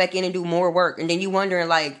gotta go back in and do more work. And then you wondering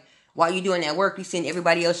like, while you doing that work, you seeing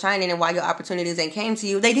everybody else shining and why your opportunities ain't came to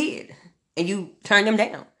you, they did. And you turned them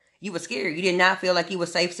down. You were scared. You did not feel like you were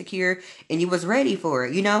safe, secure, and you was ready for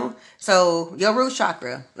it, you know? So your root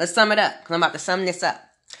chakra, let's sum it up, because I'm about to sum this up.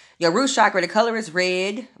 Your root chakra, the color is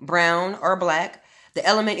red, brown, or black. The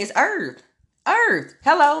element is earth. Earth.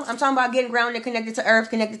 Hello. I'm talking about getting grounded, connected to earth,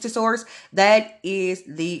 connected to source. That is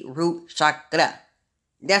the root chakra.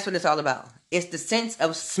 That's what it's all about. It's the sense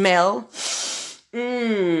of smell. Smells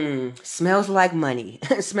like money.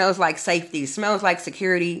 Smells like safety. Smells like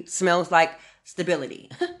security. Smells like stability.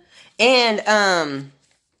 And I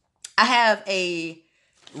have a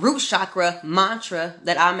root chakra mantra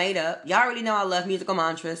that I made up. Y'all already know I love musical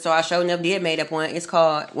mantras, so I sure enough did made up one. It's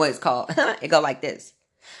called, it go like this.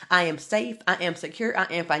 I am safe, I am secure, I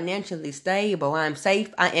am financially stable. I am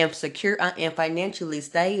safe, I am secure, I am financially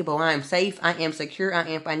stable. I am safe, I am secure, I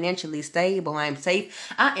am financially stable. I am safe,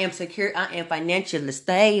 I am secure, I am financially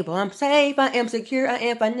stable. I'm safe, I am secure, I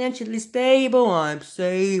am financially stable. I'm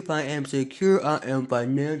safe, I am secure, I am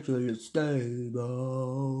financially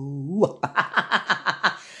stable.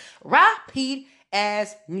 Repeat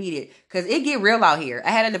as needed, because it get real out here.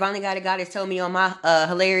 I had a divinely guided goddess tell me on my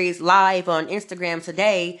hilarious live on Instagram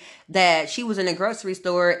today that she was in a grocery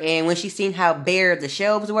store, and when she seen how bare the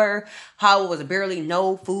shelves were, how it was barely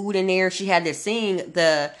no food in there, she had to sing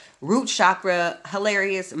the root chakra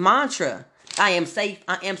hilarious mantra. I am safe,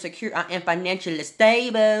 I am secure, I am financially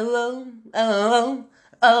stable.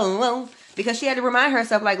 Because she had to remind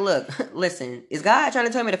herself, like, look, listen, is God trying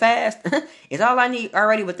to tell me to fast? Is all I need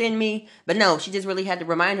already within me? But no, she just really had to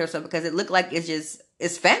remind herself because it looked like it's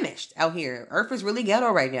famished out here. Earth is really ghetto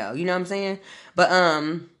right now. You know what I'm saying? But,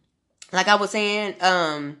 like I was saying,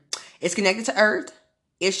 it's connected to earth.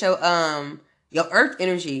 It show, your earth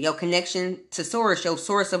energy, your connection to source, your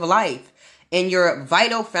source of life, and your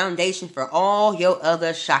vital foundation for all your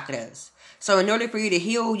other chakras. So in order for you to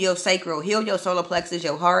heal your sacral, heal your solar plexus,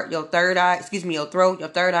 your heart, your third eye, your throat, your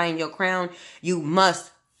third eye, and your crown, you must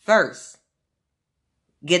first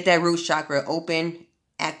get that root chakra open,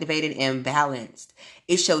 activated, and balanced.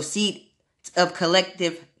 It shows seat of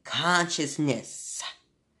collective consciousness.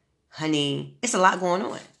 Honey, it's a lot going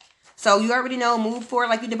on. So you already know, move forward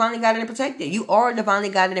like you're divinely guided and protected. You are divinely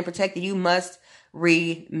guided and protected. You must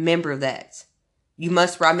remember that. You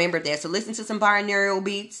must remember that. So listen to some binaural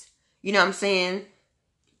beats. You know what I'm saying?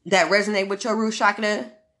 That resonate with your root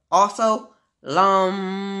chakra. Also,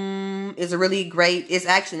 Lam is a really great, it's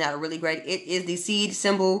actually not a really great, it is the seed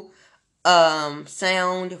symbol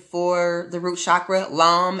sound for the root chakra.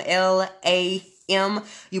 Lam, L-A-M.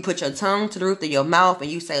 You put your tongue to the roof of your mouth and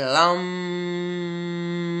you say Lam.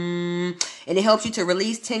 And it helps you to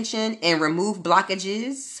release tension and remove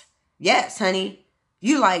blockages. Yes, honey.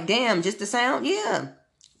 You like, damn, just the sound? Yeah.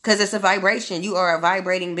 Because it's a vibration. You are a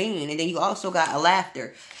vibrating being. And then you also got a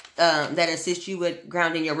laughter that assists you with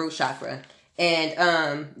grounding your root chakra. And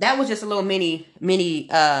that was just a little mini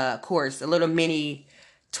course. A little mini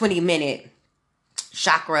 20-minute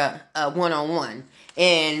chakra one-on-one.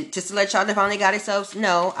 And just to let y'all divinely guided selves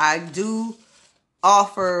know, I do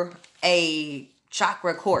offer a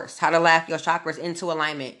chakra course. How to laugh your chakras into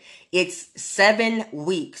alignment. It's 7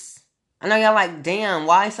 weeks. I know y'all like, damn,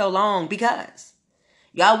 why so long? Because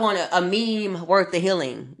Y'all want a meme worth of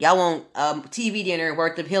healing. Y'all want a TV dinner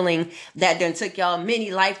worth of healing that done took y'all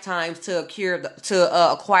many lifetimes to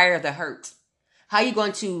acquire the hurt. How you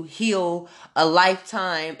going to heal a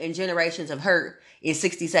lifetime and generations of hurt in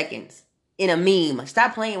 60 seconds in a meme?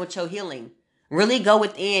 Stop playing with your healing. Really go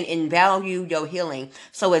within and value your healing.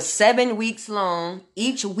 So it's 7 weeks long.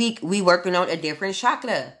 Each week we working on a different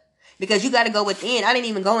chakra. Because you got to go within. I didn't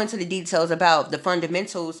even go into the details about the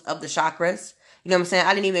fundamentals of the chakras. You know what I'm saying?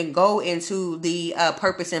 I didn't even go into the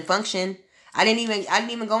purpose and function. I didn't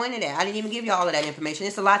even go into that. I didn't even give you all of that information.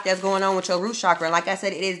 It's a lot that's going on with your root chakra. And like I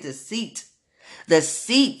said, it is the seat. The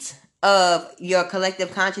seat of your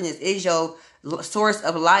collective consciousness is your source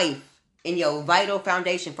of life and your vital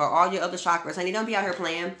foundation for all your other chakras. Honey, don't be out here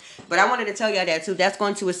playing. But I wanted to tell y'all that too. That's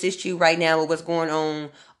going to assist you right now with what's going on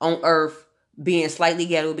Earth being slightly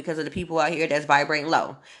ghetto because of the people out here that's vibrating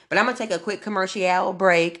low. But I'm going to take a quick commercial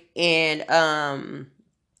break. And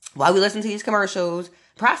while we listen to these commercials,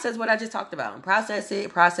 process what I just talked about. Process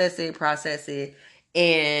it.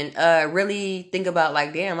 And really think about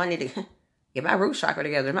like, damn, I need to get my root chakra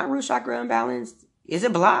together. Is my root chakra unbalanced? Is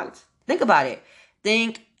it blocked? Think about it.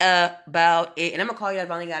 Think about it. And I'm going to call you out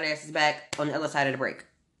if I only got asses back on the other side of the break.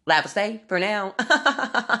 Laugh or stay for now.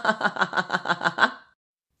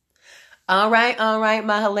 All right,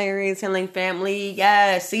 my hilarious healing family.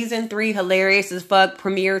 Yes, season 3, hilarious as fuck,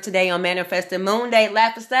 premiere today on Manifested Moon Day.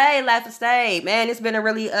 Laugh or stay. Man, it's been a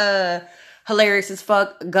really hilarious as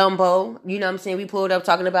fuck gumbo. You know what I'm saying? We pulled up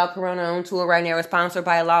talking about Corona on tour right now. It's sponsored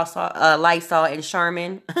by Lysol and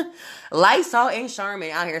Charmin. Lysol and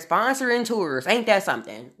Charmin out here sponsoring tours. Ain't that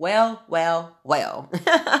something? Well.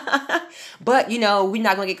 But, you know, we're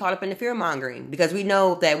not going to get caught up in the fear mongering because we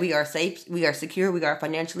know that we are safe, we are secure, we are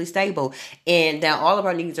financially stable, and that all of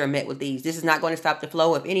our needs are met with these. This is not going to stop the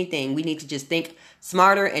flow of anything. We need to just think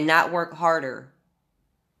smarter and not work harder.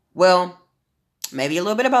 Well, maybe a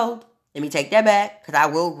little bit of both. Let me take that back because I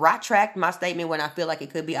will retract my statement when I feel like it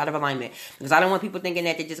could be out of alignment. Because I don't want people thinking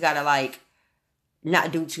that they just got to like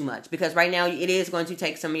not do too much. Because right now it is going to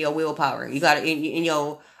take some of your willpower. You got to, in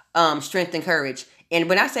your strength and courage. And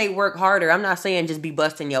when I say work harder, I'm not saying just be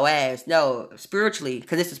busting your ass. No, spiritually,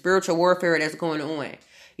 because it's a spiritual warfare that's going on.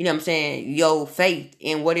 You know what I'm saying? Your faith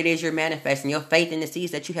in what it is you're manifesting. Your faith in the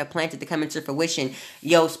seeds that you have planted to come into fruition.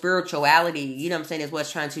 Your spirituality, you know what I'm saying, is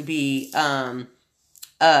what's trying to be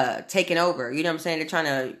taken over. You know what I'm saying? They're trying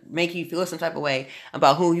to make you feel some type of way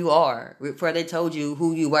about who you are before they told you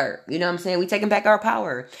who you were. You know what I'm saying? We taking back our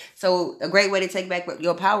power. So a great way to take back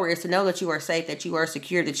your power is to know that you are safe, that you are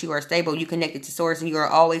secure, that you are stable, you connected to source, and you are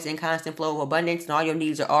always in constant flow of abundance, and all your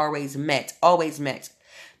needs are always met. Always met.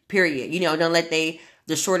 Period. You know, don't let the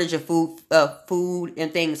shortage of food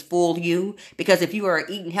and things fool you. Because if you are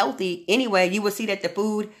eating healthy anyway, you will see that the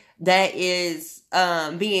food that is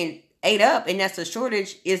being ate up, and that's a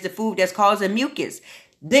shortage, is the food that's causing mucus.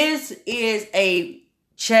 This is a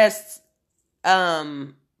chest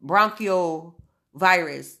bronchial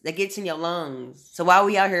virus that gets in your lungs. So why are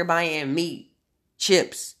we out here buying meat,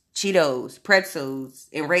 chips, Cheetos, pretzels,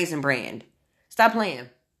 and Raisin Bran? Stop playing.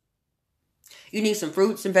 You need some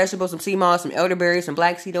fruits, some vegetables, some sea moss, some elderberries, some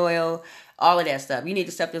black seed oil, all of that stuff. You need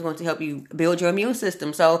the stuff that's going to help you build your immune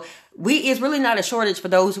system. So it's really not a shortage for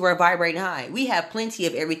those who are vibrating high. We have plenty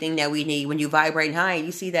of everything that we need when you vibrate high. And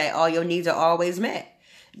you see that all your needs are always met.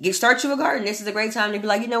 Start you a garden. This is a great time to be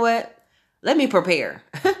like, you know what? Let me prepare.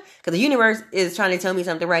 Because the universe is trying to tell me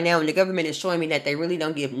something right now, and the government is showing me that they really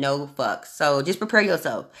don't give no fucks. So just prepare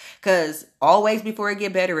yourself. Because always before it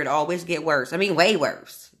get better, it always get worse. I mean, way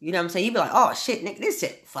worse. You know what I'm saying? You be like, oh shit, nigga, this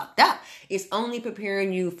shit fucked up. It's only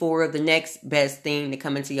preparing you for the next best thing to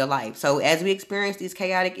come into your life. So as we experience these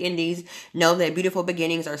chaotic endings, know that beautiful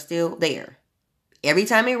beginnings are still there. Every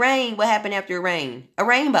time it rains, what happened after it rained? A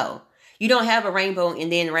rainbow. You don't have a rainbow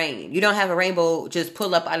and then rain. You don't have a rainbow just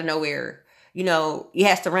pull up out of nowhere. You know, it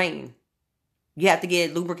has to rain. You have to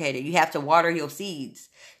get lubricated. You have to water your seeds.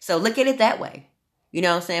 So look at it that way. You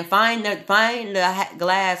know what I'm saying? Find the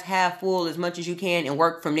glass half full as much as you can and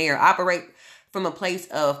work from there. Operate from a place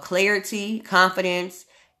of clarity, confidence,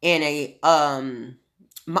 and a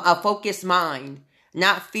focused mind.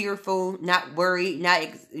 Not fearful, not worried, not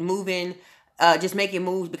moving, just making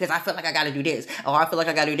moves because I feel like I got to do this. Or I feel like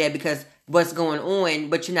I got to do that because what's going on,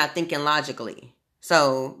 but you're not thinking logically.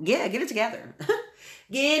 So, yeah, get it together.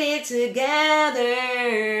 Get it together.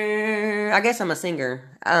 I guess I'm a singer,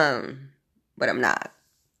 but I'm not.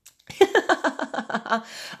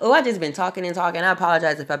 Oh, I just been talking and talking. I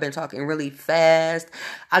apologize if I've been talking really fast.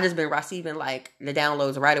 I just been receiving like the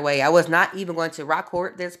downloads right away. I was not even going to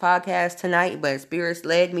record this podcast tonight, but spirits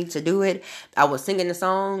led me to do it. I was singing the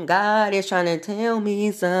song, God is trying to tell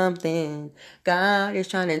me something. God is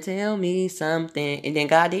trying to tell me something. And then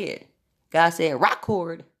God did. God said,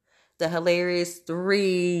 record the Hilarious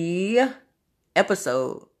 3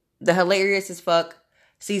 episode. The Hilarious as Fuck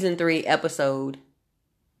Season 3 episode.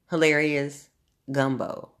 Hilarious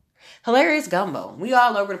Gumbo. Hilarious Gumbo. We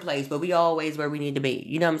all over the place, but we always where we need to be.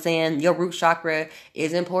 You know what I'm saying? Your root chakra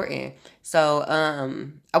is important. So,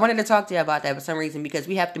 I wanted to talk to you about that for some reason because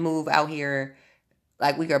we have to move out here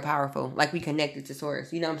like we are powerful, like we connected to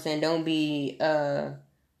source. You know what I'm saying? Don't be out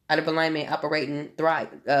of alignment, operating,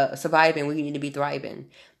 surviving when you need to be thriving.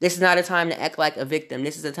 This is not a time to act like a victim.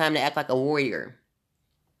 This is a time to act like a warrior.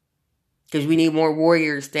 Because we need more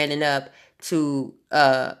warriors standing up to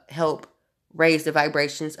help raise the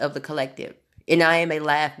vibrations of the collective. And I am a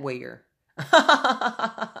laugh warrior.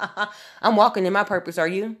 I'm walking in my purpose, are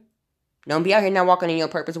you? Don't be out here now walking in your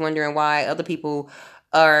purpose wondering why other people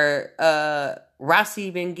are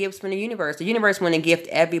receiving gifts from the universe. The universe want to gift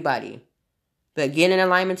everybody. But get in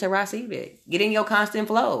alignment to receive it. Get in your constant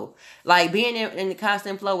flow. Like being in the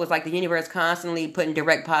constant flow was like the universe constantly putting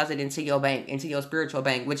direct deposit into your bank, into your spiritual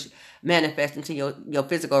bank, which manifests into your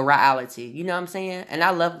physical reality. You know what I'm saying? And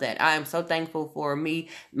I love that. I am so thankful for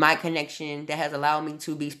my connection that has allowed me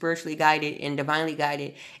to be spiritually guided and divinely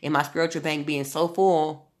guided, and my spiritual bank being so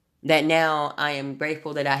full that now I am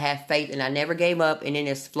grateful that I have faith and I never gave up, and then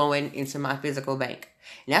it's flowing into my physical bank.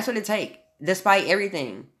 And that's what it takes, despite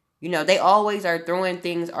everything. You know, they always are throwing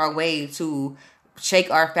things our way to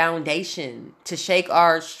shake our foundation, to shake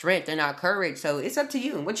our strength and our courage. So it's up to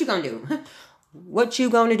you. What you gonna do? What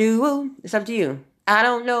you gonna do? It's up to you. I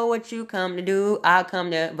don't know what you come to do. I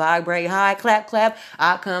come to vibrate high, clap, clap.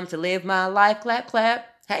 I come to live my life, clap, clap.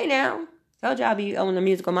 Hey now. Told you I be on the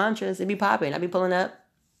musical mantras. It be popping. I be pulling up.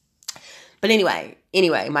 But anyway,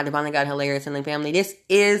 my divinely God hilarious healing family. This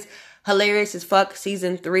is Hilarious as Fuck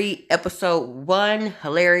Season 3 Episode 1,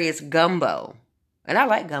 Hilarious Gumbo. And I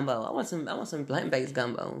like gumbo. I want some plant-based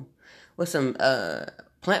gumbo with some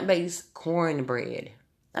plant-based cornbread.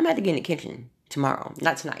 I'm about to get in the kitchen tomorrow.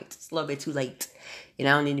 Not tonight. It's a little bit too late. And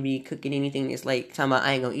I don't need to be cooking anything this late. Talking about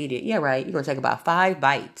I ain't gonna eat it. Yeah, right. You're gonna take about 5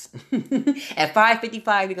 bites. At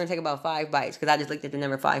 5:55, you're gonna take about 5 bites. Because I just looked at the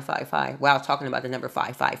number 555 while I was talking about the number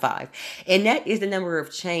 555. And that is the number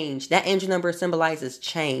of change. That angel number symbolizes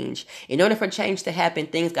change. In order for change to happen,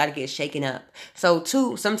 things gotta get shaken up. So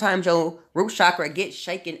too, sometimes your root chakra gets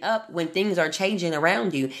shaken up when things are changing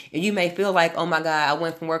around you. And you may feel like, oh my God, I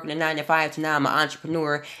went from working a 9 to 5 to now I'm an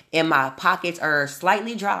entrepreneur and my pockets are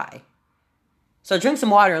slightly dry. So drink some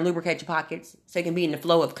water and lubricate your pockets so you can be in the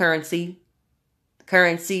flow of currency.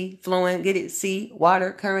 Currency flowing, get it? See,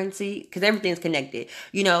 water, currency, because everything's connected.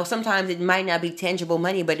 You know, sometimes it might not be tangible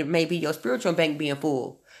money, but it may be your spiritual bank being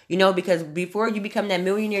full. You know, because before you become that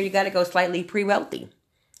millionaire, you got to go slightly pre-wealthy.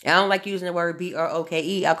 I don't like using the word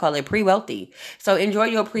BROKE. I call it pre-wealthy. So enjoy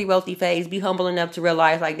your pre-wealthy phase. Be humble enough to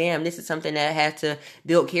realize, like, damn, this is something that has to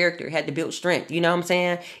build character, had to build strength. You know what I'm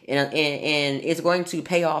saying? And it's going to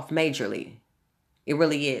pay off majorly. It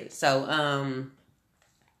really is. So,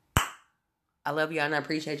 I love y'all and I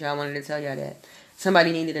appreciate y'all. I wanted to tell y'all that.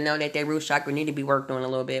 Somebody needed to know that their root chakra need to be worked on a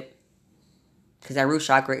little bit. Because that root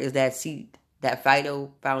chakra is that seed, that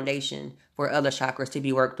vital foundation for other chakras to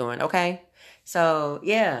be worked on. Okay? So,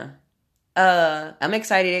 yeah. I'm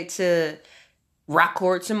excited to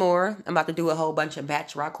record some more. I'm about to do a whole bunch of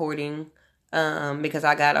batch recording. Because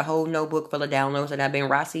I got a whole notebook full of downloads that I've been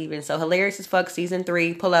receiving. So Hilarious as Fuck Season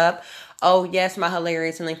 3, pull up. Oh yes, my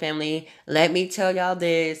hilarious healing family. Let me tell y'all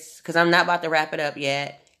this, because I'm not about to wrap it up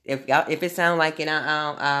yet. If it sound like it,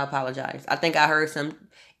 I apologize. I think I heard some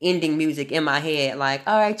ending music in my head, like,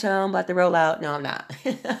 all right, y'all, I'm about to roll out. No, I'm not.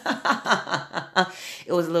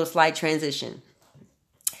 It was a little slight transition.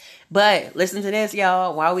 But listen to this,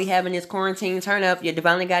 y'all. While we having this quarantine turn up, your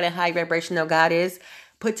divinely guided high vibrational goddess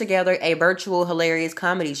put together a virtual hilarious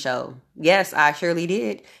comedy show. Yes, I surely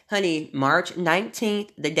did. Honey, March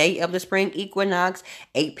 19th, the day of the spring equinox,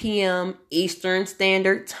 8 p.m. Eastern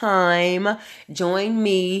Standard Time. Join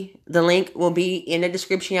me. The link will be in the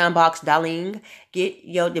description box, darling. Get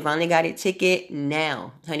your divinely guided ticket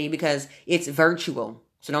now, honey, because it's virtual.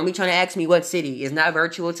 So don't be trying to ask me what city. It's not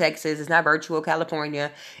virtual Texas. It's not virtual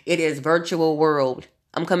California. It is virtual world.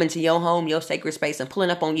 I'm coming to your home, your sacred space, and pulling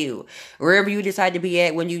up on you. Wherever you decide to be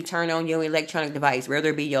at when you turn on your electronic device, whether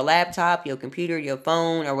it be your laptop, your computer, your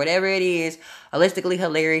phone, or whatever it is, Holistically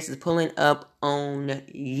Hilarious is pulling up on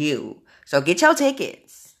you. So get your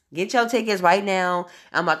tickets. Get your tickets right now.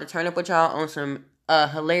 I'm about to turn up with y'all on some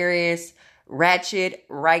hilarious, ratchet,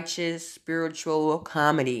 righteous, spiritual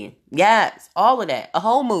comedy. Yes, all of that. A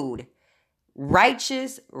whole mood.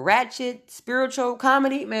 Righteous, ratchet, spiritual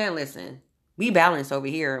comedy. Man, listen. We balanced over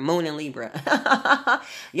here. Moon and Libra.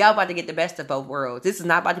 Y'all about to get the best of both worlds. This is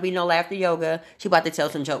not about to be no laughter yoga. She about to tell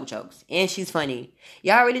some jokes. And she's funny.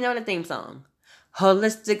 Y'all already know the theme song.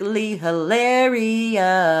 Holistically hilarious.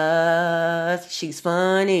 She's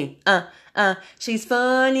funny. She's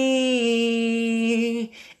funny.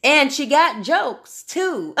 And she got jokes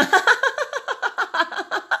too.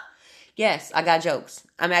 Yes, I got jokes.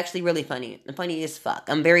 I'm actually really funny. I'm funny as fuck.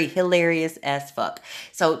 I'm very hilarious as fuck.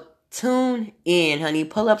 So tune in, honey.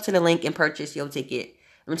 Pull up to the link and purchase your ticket.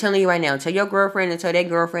 I'm telling you right now. Tell your girlfriend and tell that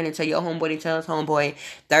girlfriend and tell your homeboy and tell his homeboy.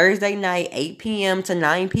 Thursday night, 8 p.m. to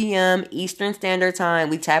 9 p.m. Eastern Standard Time.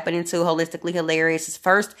 We tapping into Holistically Hilarious'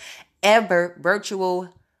 first ever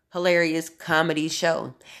virtual hilarious comedy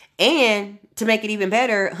show. And to make it even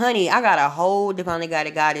better, honey, I got a whole Divinely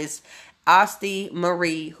Guided Goddess, Asti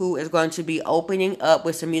Marie, who is going to be opening up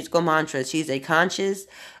with some musical mantras. She's a conscious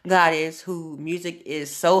goddess who music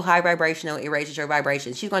is so high vibrational, it raises your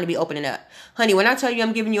vibration. She's going to be opening up. Honey, when I tell you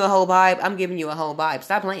I'm giving you a whole vibe, I'm giving you a whole vibe.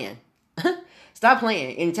 Stop playing. Stop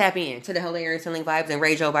playing and tap in to the hilarious healing vibes and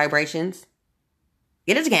raise your vibrations.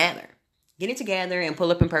 Get it together. Get it together and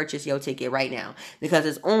pull up and purchase your ticket right now because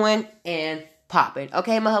it's on and popping.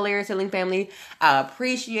 Okay, my hilarious healing family. I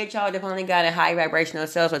appreciate y'all definitely got a high vibrational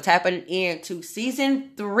selves for tapping into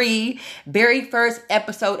season 3, very first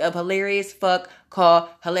episode of Hilarious Fuck called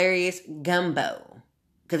Hilarious Gumbo.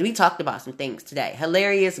 Because we talked about some things today.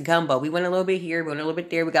 Hilarious Gumbo. We went a little bit here, we went a little bit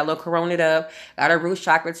there. We got a little coroned up, got our root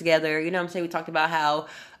chakra together. You know what I'm saying? We talked about how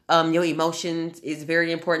your emotions is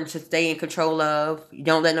very important to stay in control of. You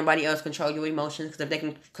don't let nobody else control your emotions because if they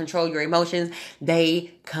can control your emotions,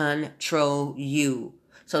 they control you.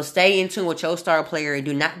 So stay in tune with your star player and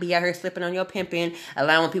do not be out here slipping on your pimping,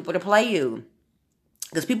 allowing people to play you.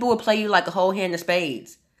 Because people will play you like a whole hand of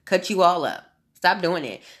spades. Cut you all up. Stop doing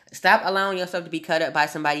it. Stop allowing yourself to be cut up by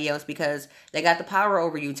somebody else because they got the power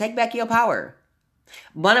over you. Take back your power.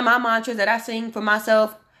 One of my mantras that I sing for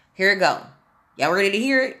myself, here it go. Y'all ready to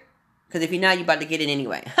hear it? Because if you're not, you're about to get it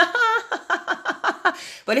anyway.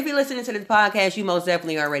 But if you're listening to this podcast, you most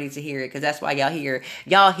definitely are ready to hear it. Because that's why y'all here.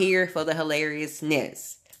 Y'all here for the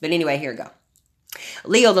hilariousness. But anyway, here we go.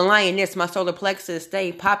 Leo, the lioness, my solar plexus,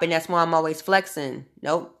 stay popping. That's why I'm always flexing.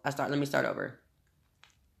 Nope. Let me start over.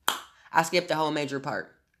 I skipped the whole major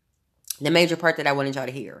part. The major part that I wanted y'all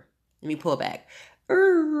to hear. Let me pull back.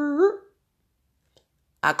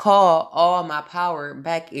 I call all my power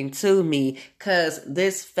back into me because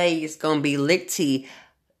this phase gonna be lit tea.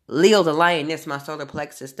 Leo the lioness, my solar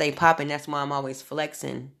plexus, stay popping. That's why I'm always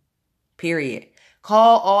flexing. Period.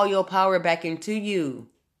 Call all your power back into you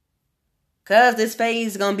because this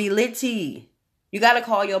phase gonna be lit tea. You gotta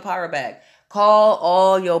call your power back. Call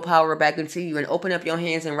all your power back into you and open up your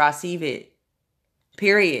hands and receive it.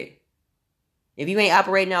 Period. If you ain't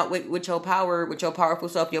operating out with your power, with your powerful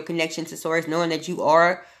self, your connection to source, knowing that you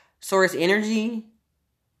are source energy,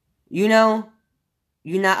 you know,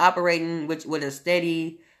 you're not operating with a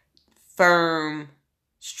steady, firm,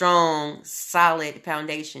 strong, solid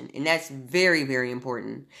foundation. And that's very, very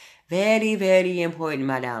important. Very, very important,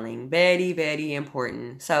 my darling. Very, very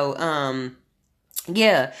important. So,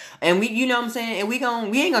 yeah, and we, you know what I'm saying, and we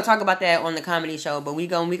ain't gonna talk about that on the comedy show, but we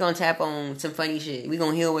gonna tap on some funny shit. We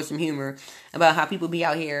gonna heal with some humor about how people be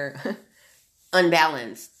out here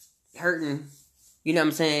unbalanced, hurting, you know what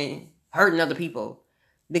I'm saying, hurting other people.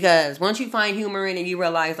 Because once you find humor in it, you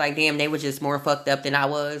realize like, damn, they were just more fucked up than I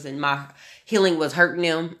was, and my healing was hurting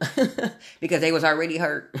them because they was already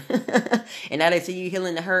hurt. And now they see you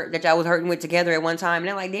healing the hurt that y'all was hurting with together at one time, and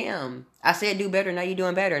they're like, damn, I said do better, now you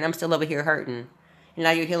doing better, and I'm still over here hurting. And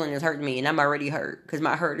now your healing is hurting me, and I'm already hurt because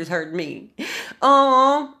my hurt is hurting me.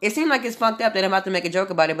 Oh, it seems like it's fucked up that I'm about to make a joke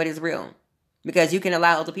about it, but it's real. Because you can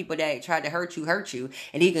allow other people that tried to hurt you,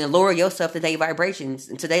 and you can lower yourself to their vibrations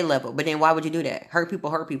and to their level. But then why would you do that? Hurt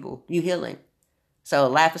people. You healing. So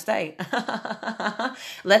laugh and stay.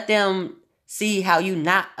 Let them see how you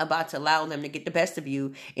not about to allow them to get the best of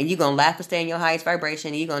you, and you're going to laugh and stay in your highest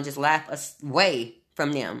vibration, and you're going to just laugh away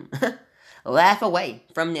from them. Laugh away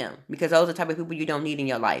from them because those are the type of people you don't need in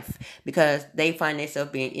your life because they find themselves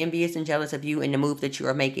being envious and jealous of you and the move that you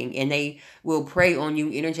are making, and they will prey on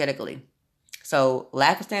you energetically. So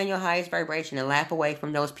laugh and stay in your highest vibration and laugh away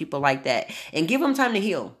from those people like that and give them time to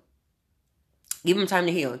heal. Give them time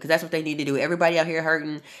to heal because that's what they need to do. Everybody out here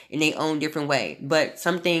hurting in their own different way. But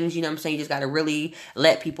some things, you know what I'm saying, you just got to really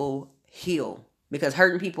let people heal. because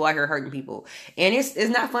hurting people out here hurting people. And it's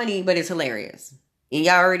not funny, but it's hilarious. And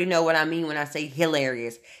y'all already know what I mean when I say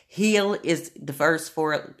hilarious. Heal is the first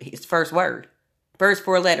word. First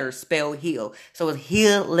four letters spell heal. So it's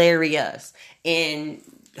hilarious. And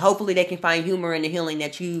hopefully they can find humor in the healing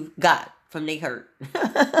that you got from their hurt.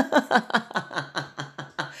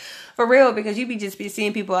 For real, because you be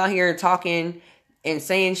seeing people out here talking and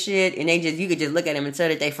saying shit, and you could just look at them and tell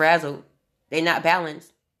that they frazzled. They not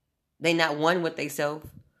balanced. They not one with themselves.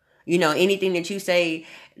 You know, anything that you say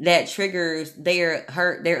that triggers their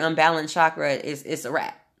unbalanced chakra it's a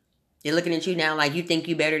wrap. They're looking at you now like you think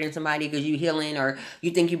you better than somebody because you healing, or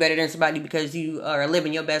you think you better than somebody because you are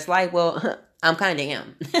living your best life. Well, I'm kind of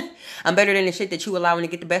am. I'm better than the shit that you allowing to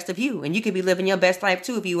get the best of you. And you could be living your best life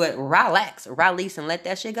too if you would release and let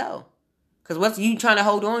that shit go. Because what you trying to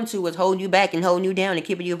hold on to is holding you back and holding you down and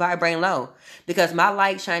keeping you vibrating low. Because my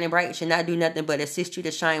light shining bright should not do nothing but assist you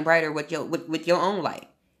to shine brighter with your own light.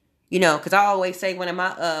 You know, because I always say one of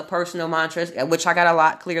my personal mantras, which I got a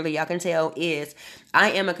lot, clearly y'all can tell, is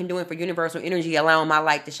I am a conduit for universal energy, allowing my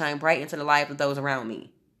light to shine bright into the life of those around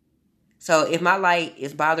me. So if my light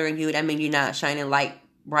is bothering you, that means you're not shining light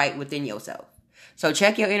bright within yourself. So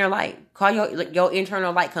check your inner light. Call your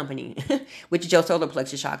internal light company, which is your solar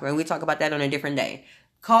plexus chakra. And we talk about that on a different day.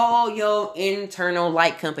 Call your internal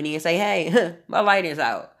light company and say, hey, my light is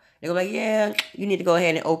out. They go like, yeah, you need to go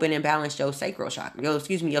ahead and open and balance your sacral chakra.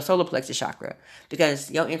 Your solar plexus chakra.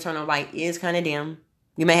 Because your internal light is kind of dim.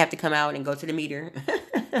 You may have to come out and go to the meter.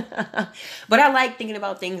 But I like thinking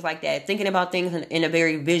about things like that. Thinking about things in a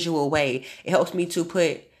very visual way. It helps me to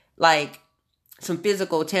put like some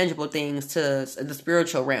physical, tangible things to the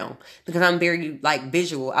spiritual realm. Because I'm very like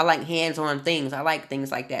visual. I like hands-on things. I like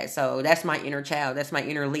things like that. So that's my inner child. That's my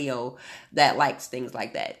inner Leo that likes things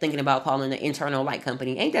like that. Thinking about calling the internal light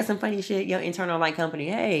company. Ain't that some funny shit? Your internal light company.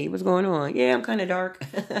 Hey, what's going on? Yeah, I'm kind of dark.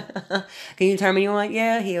 Can you turn me on?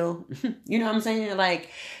 Yeah, heal. You know what I'm saying? Like,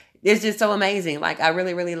 it's just so amazing. Like, I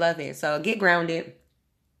really, really love it. So get grounded.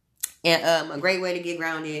 And a great way to get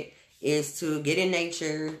grounded is to get in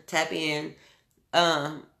nature, tap in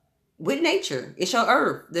with nature. It's your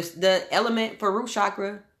earth. The element for root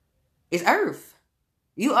chakra is earth.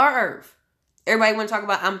 You are earth. Everybody want to talk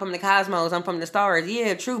about I'm from the cosmos, I'm from the stars.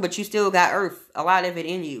 Yeah, true, but you still got earth, a lot of it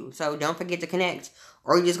in you. So don't forget to connect,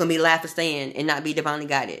 or you're just going to be laugh and stand and not be divinely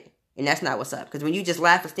guided. And that's not what's up. Because when you just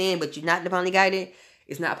laugh and stand, but you're not divinely guided,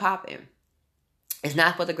 it's not popping. It's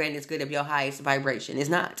not for the greatest good of your highest vibration. It's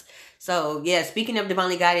not. So, yeah, speaking of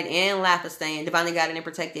divinely guided and laugh and stand, divinely guided and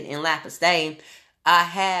protected and laugh and stay, I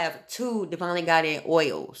have 2 divinely guided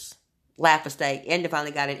oils, laugh and stay and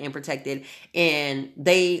divinely guided and protected. And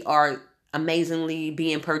they are amazingly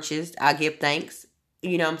being purchased. I give thanks,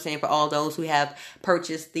 you know what I'm saying, for all those who have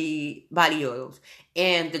purchased the body oils.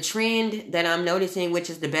 And the trend that I'm noticing,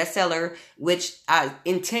 which is the bestseller, which I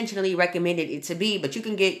intentionally recommended it to be, but you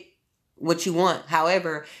can get what you want.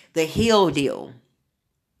 However, the heal deal,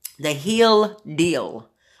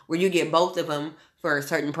 where you get both of them for a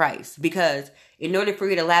certain price. Because in order for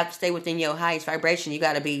you to laugh, stay within your highest vibration, you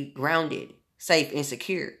got to be grounded, safe, and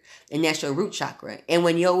secure. And that's your root chakra. And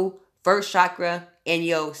when your first chakra and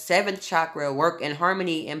your 7th chakra work in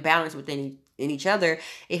harmony and balance within each other,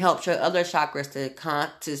 it helps your other chakras to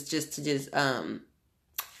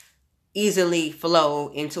easily flow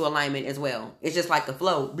into alignment as well. It's just like a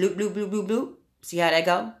flow. Bloop, bloop, bloop, bloop, bloop. See how that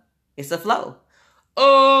go? It's a flow.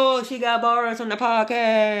 Oh, she got bars on the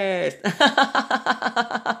podcast.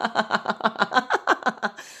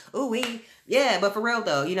 Ooh-wee. Yeah, but for real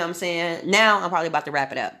though, you know what I'm saying? Now I'm probably about to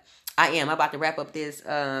wrap it up. I'm about to wrap up this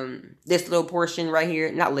little portion right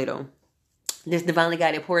here. Not little. This divinely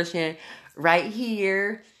guided portion right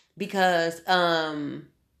here. Because that's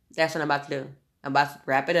what I'm about to do. I'm about to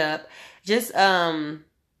wrap it up. Just on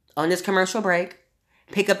this commercial break,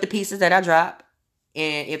 pick up the pieces that I drop.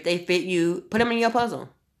 And if they fit you, put them in your puzzle.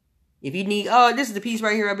 If you need, this is the piece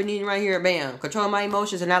right here I've been needing right here. Bam. Control my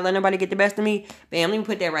emotions and not let nobody get the best of me. Bam. Let me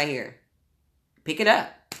put that right here. Pick it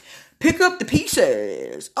up. Pick up the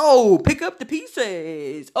pieces. Oh, pick up the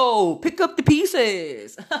pieces. Oh, pick up the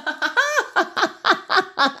pieces.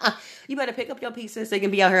 You better pick up your pieces so you can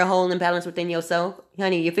be out here whole and balanced within yourself.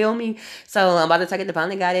 Honey, you feel me? So I'm about to take a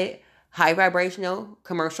divinely guided, high vibrational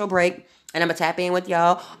commercial break. And I'm going to tap in with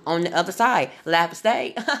y'all on the other side. Laugh and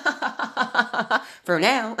stay. For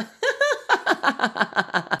now.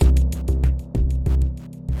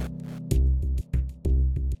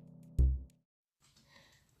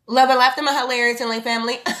 Love and laughter, my hilarious and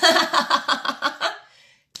family.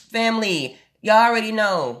 Family, y'all already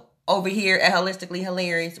know. Over here at Holistically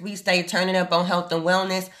Hilarious, we stay turning up on health and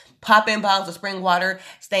wellness, popping bottles of spring water,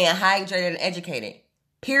 staying hydrated and educated.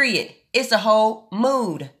 Period. It's a whole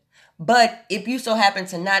mood. But if you so happen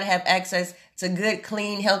to not have access to good,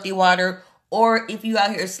 clean, healthy water, or if you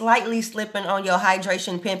out here slightly slipping on your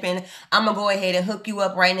hydration pimping, I'm going to go ahead and hook you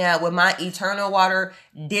up right now with my Eternal Water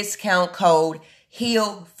discount code,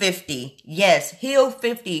 HEAL50. Yes,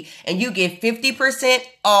 HEAL50. And you get 50%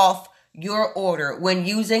 off your order when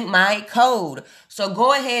using my code. So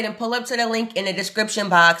go ahead and pull up to the link in the description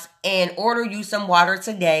box and order you some water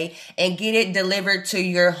today and get it delivered to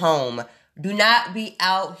your home. Do not be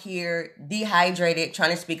out here dehydrated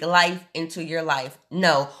trying to speak life into your life.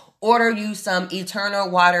 No. Order you some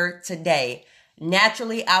Eternal Water today.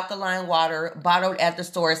 Naturally alkaline water bottled at the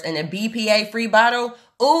source in a BPA free bottle.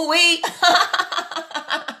 Ooh wee.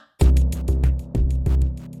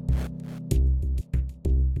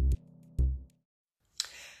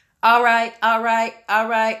 All right.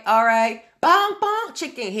 Bong, bong,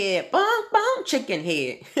 chicken head. Bong, bong, chicken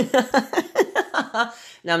head.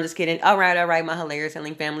 No, I'm just kidding. All right, my hilarious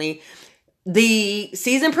healing family. The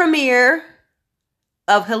season premiere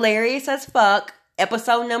of Hilarious as Fuck,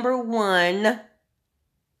 episode number 1,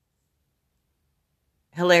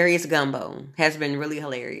 Hilarious Gumbo, has been really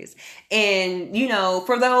hilarious. And, you know,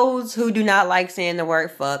 for those who do not like saying the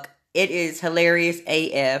word fuck, it is hilarious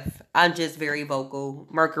AF. I'm just very vocal.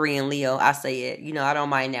 Mercury and Leo, I say it. You know, I don't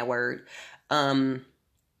mind that word.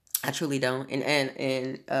 I truly don't.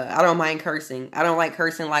 And I don't mind cursing. I don't like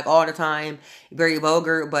cursing like all the time. Very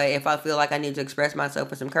vulgar. But if I feel like I need to express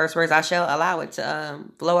myself with some curse words, I shall allow it to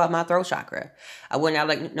flow out my throat chakra. I would not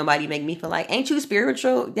let nobody make me feel like, ain't you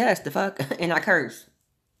spiritual? Yes, the fuck. And I curse.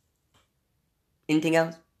 Anything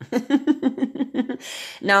else?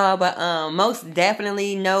 No, but most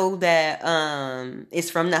definitely know that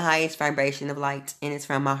it's from the highest vibration of light. And it's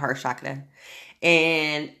from my heart chakra.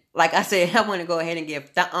 And like I said, I want to go ahead and give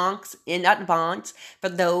thanks in advance for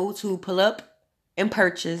those who pull up and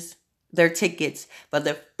purchase their tickets for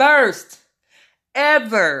the first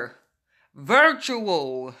ever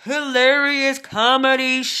virtual hilarious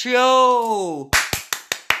comedy show.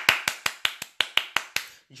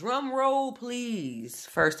 Drum roll, please.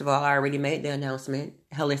 First of all, I already made the announcement.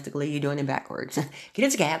 Holistically, you're doing it backwards. Get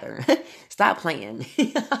it together. Stop playing.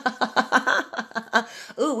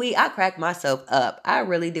 Ooh, I crack myself up. I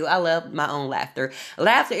really do. I love my own laughter.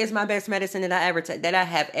 Laughter is my best medicine that I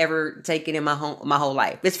have ever taken in my whole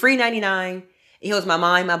life. It's free 99. It heals my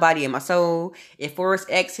mind, my body, and my soul. It forces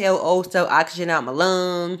exhale, also oxygen out my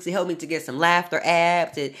lungs. It helped me to get some laughter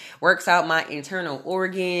abs. It works out my internal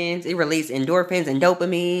organs. It releases endorphins and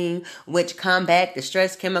dopamine, which combat the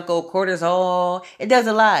stress chemical cortisol. It does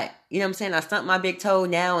a lot. You know what I'm saying? I stump my big toe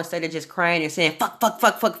now instead of just crying and saying,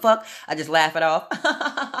 fuck. I just laugh it off.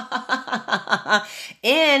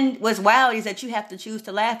 And what's wild is that you have to choose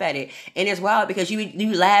to laugh at it. And it's wild because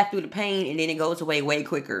you laugh through the pain and then it goes away way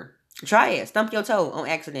quicker. Try it. Stump your toe on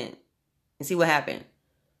accident and see what happened.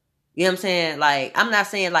 You know what I'm saying? Like, I'm not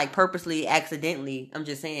saying like purposely, accidentally. I'm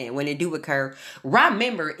just saying when it do occur,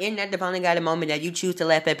 remember in that divinely guided moment that you choose to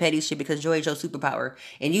laugh at petty shit because joy is your superpower.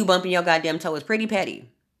 And you bumping your goddamn toe is pretty petty.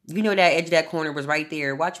 You know that edge of that corner was right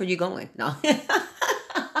there. Watch where you're going. No.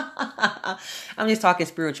 I'm just talking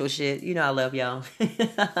spiritual shit. You know I love y'all.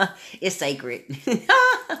 It's sacred.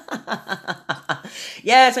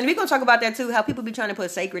 Yes, and we're going to talk about that too. How people be trying to put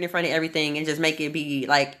sacred in front of everything and just make it be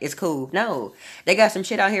like, it's cool. No. They got some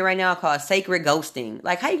shit out here right now called sacred ghosting.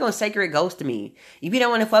 Like, how you going to sacred ghost me? If you don't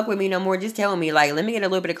want to fuck with me no more, just tell me. Like, let me get a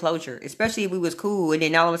little bit of closure. Especially if we was cool and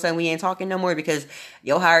then all of a sudden we ain't talking no more because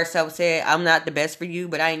your higher self said, I'm not the best for you,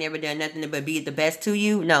 but I ain't never done nothing but be the best to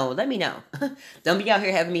you. No, let me know. Don't be out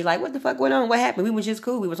here having me like, what the fuck went on? What happened? We was just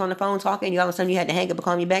cool. We was on the phone talking. All of a sudden you had to hang up and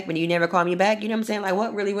call me back, but you never called me back. You know what I'm saying? Like,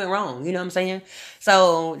 what really went wrong? You know what I'm saying?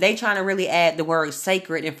 So they trying to really add the word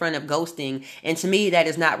sacred in front of ghosting. And to me, that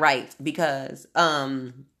is not right because,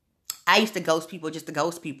 I used to ghost people just to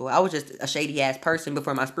ghost people. I was just a shady ass person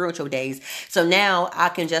before my spiritual days. So now I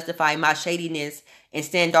can justify my shadiness and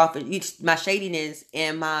stand off my shadiness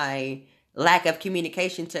and my lack of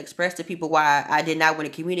communication to express to people why I did not want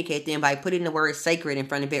to communicate them by putting the word sacred in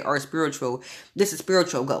front of it or spiritual. This is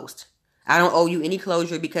spiritual ghost. I don't owe you any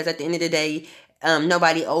closure because at the end of the day,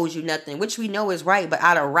 nobody owes you nothing, which we know is right, but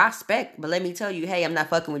out of respect. But let me tell you, hey, I'm not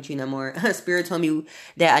fucking with you no more. Spirit told me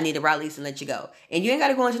that I need to release and let you go. And you ain't got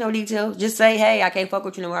to go into no details. Just say, hey, I can't fuck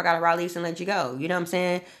with you no more. I got to release and let you go. You know what I'm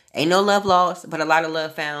saying? Ain't no love lost, but a lot of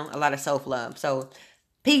love found, a lot of self-love. So,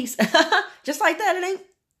 peace. Just like that, it ain't.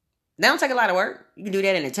 That don't take a lot of work. You can do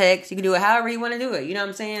that in a text. You can do it however you want to do it. You know what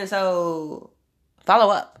I'm saying? So,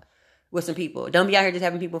 follow up with some people. Don't be out here just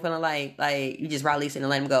having people feeling like you just release it and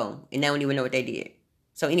let them go. And they don't even know what they did.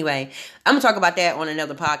 So anyway, I'm gonna talk about that on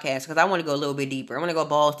another podcast because I want to go a little bit deeper. I want to go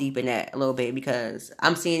balls deep in that a little bit because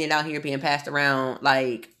I'm seeing it out here being passed around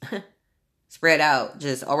like spread out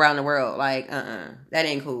just around the world. Like, that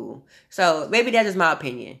ain't cool. So maybe that is my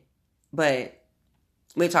opinion, but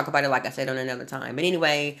we'll talk about it, like I said, on another time. But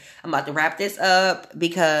anyway, I'm about to wrap this up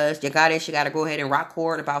because you got to go ahead and rock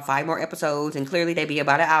cord about 5 more episodes. And clearly they be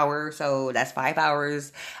about an hour. So that's 5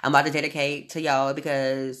 hours I'm about to dedicate to y'all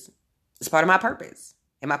because it's part of my purpose.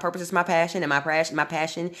 And my purpose is my passion. And my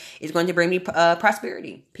passion is going to bring me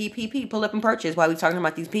prosperity. PPP, pull up and purchase while we're talking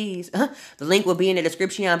about these P's. The link will be in the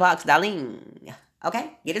description box, darling.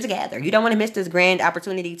 Okay, get it together. You don't want to miss this grand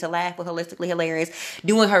opportunity to laugh with Holistically Hilarious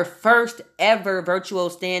doing her first ever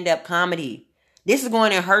virtual stand-up comedy. This is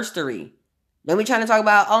going in herstory. Don't be trying to talk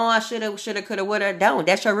about, oh, I shoulda, coulda, woulda. Don't.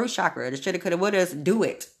 That's your root chakra. The shoulda, coulda, wouldas. Do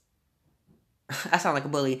it. I sound like a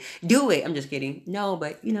bully. Do it. I'm just kidding. No,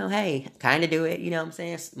 but, hey, kind of do it. You know what I'm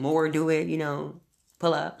saying? More do it,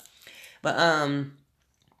 pull up. But,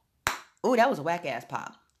 oh, that was a whack-ass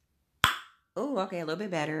pop. Oh, okay, a little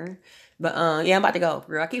bit better. But, yeah, I'm about to go.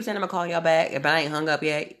 Girl, I keep saying I'm going to call y'all back if I ain't hung up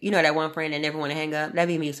yet. You know that one friend that never want to hang up? That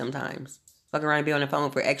be me sometimes. Fuck around and be on the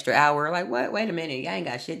phone for an extra hour. Like, what? Wait a minute. Y'all ain't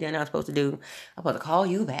got shit done I'm supposed to do. I'm supposed to call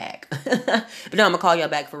you back. But no, I'm going to call y'all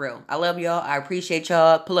back for real. I love y'all. I appreciate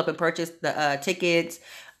y'all. Pull up and purchase the tickets.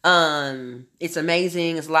 It's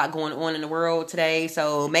amazing. There's a lot going on in the world today.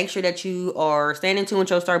 So make sure that you are standing tuned with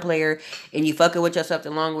your star player and you fucking with yourself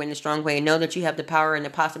the long way and the strong way. And know that you have the power and the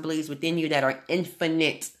possibilities within you that are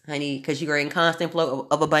infinite, honey, because you are in constant flow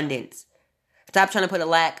of abundance. Stop trying to put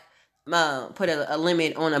a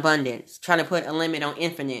limit on abundance. Trying to put a limit on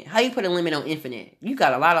infinite. How you put a limit on infinite? You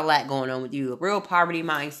got a lot of lack going on with you. A real poverty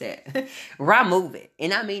mindset. Remove it.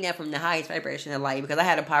 And I mean that from the highest vibration of life because I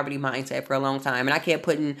had a poverty mindset for a long time and I kept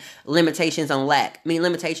putting limitations on lack. I mean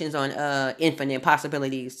limitations on infinite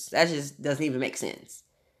possibilities. That just doesn't even make sense.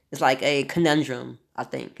 It's like a conundrum, I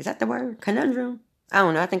think. Is that the word? Conundrum? I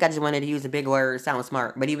don't know. I think I just wanted to use a big word. Sound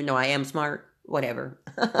smart. But even though I am smart, whatever.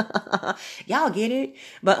 Y'all get it.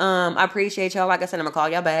 But I appreciate y'all. Like I said, I'm gonna call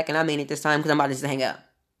y'all back and I mean it this time because I'm about to just hang up.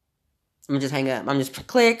 I'm just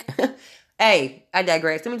click. Hey, I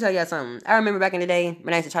digress. Let me tell y'all something. I remember back in the day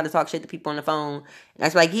when I used to try to talk shit to people on the phone. And I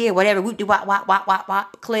was like, yeah, whatever. Whoop, do wop, wop, wop, wop,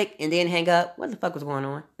 wop, click, and then hang up. What the fuck was going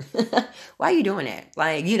on? Why are you doing that?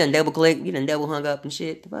 Like, you done double click, you done double hung up and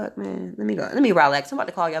shit. The fuck, man. Let me go. Let me relax. I'm about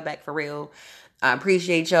to call y'all back for real. I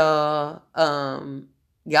appreciate y'all.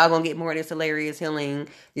 Y'all gonna get more of this hilarious healing,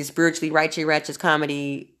 this spiritually righteous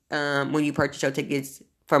comedy when you purchase your tickets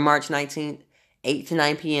for March 19th, 8 to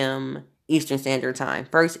 9 p.m. Eastern Standard Time.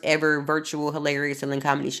 First ever virtual hilarious healing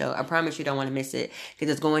comedy show. I promise you don't want to miss it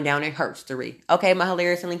because it's going down in herstory. Okay, my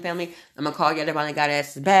hilarious healing family, I'm gonna call you. Everybody got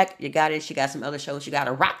asses back. You got it. She got some other shows. You got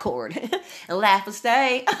a rock cord and laugh and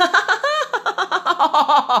stay.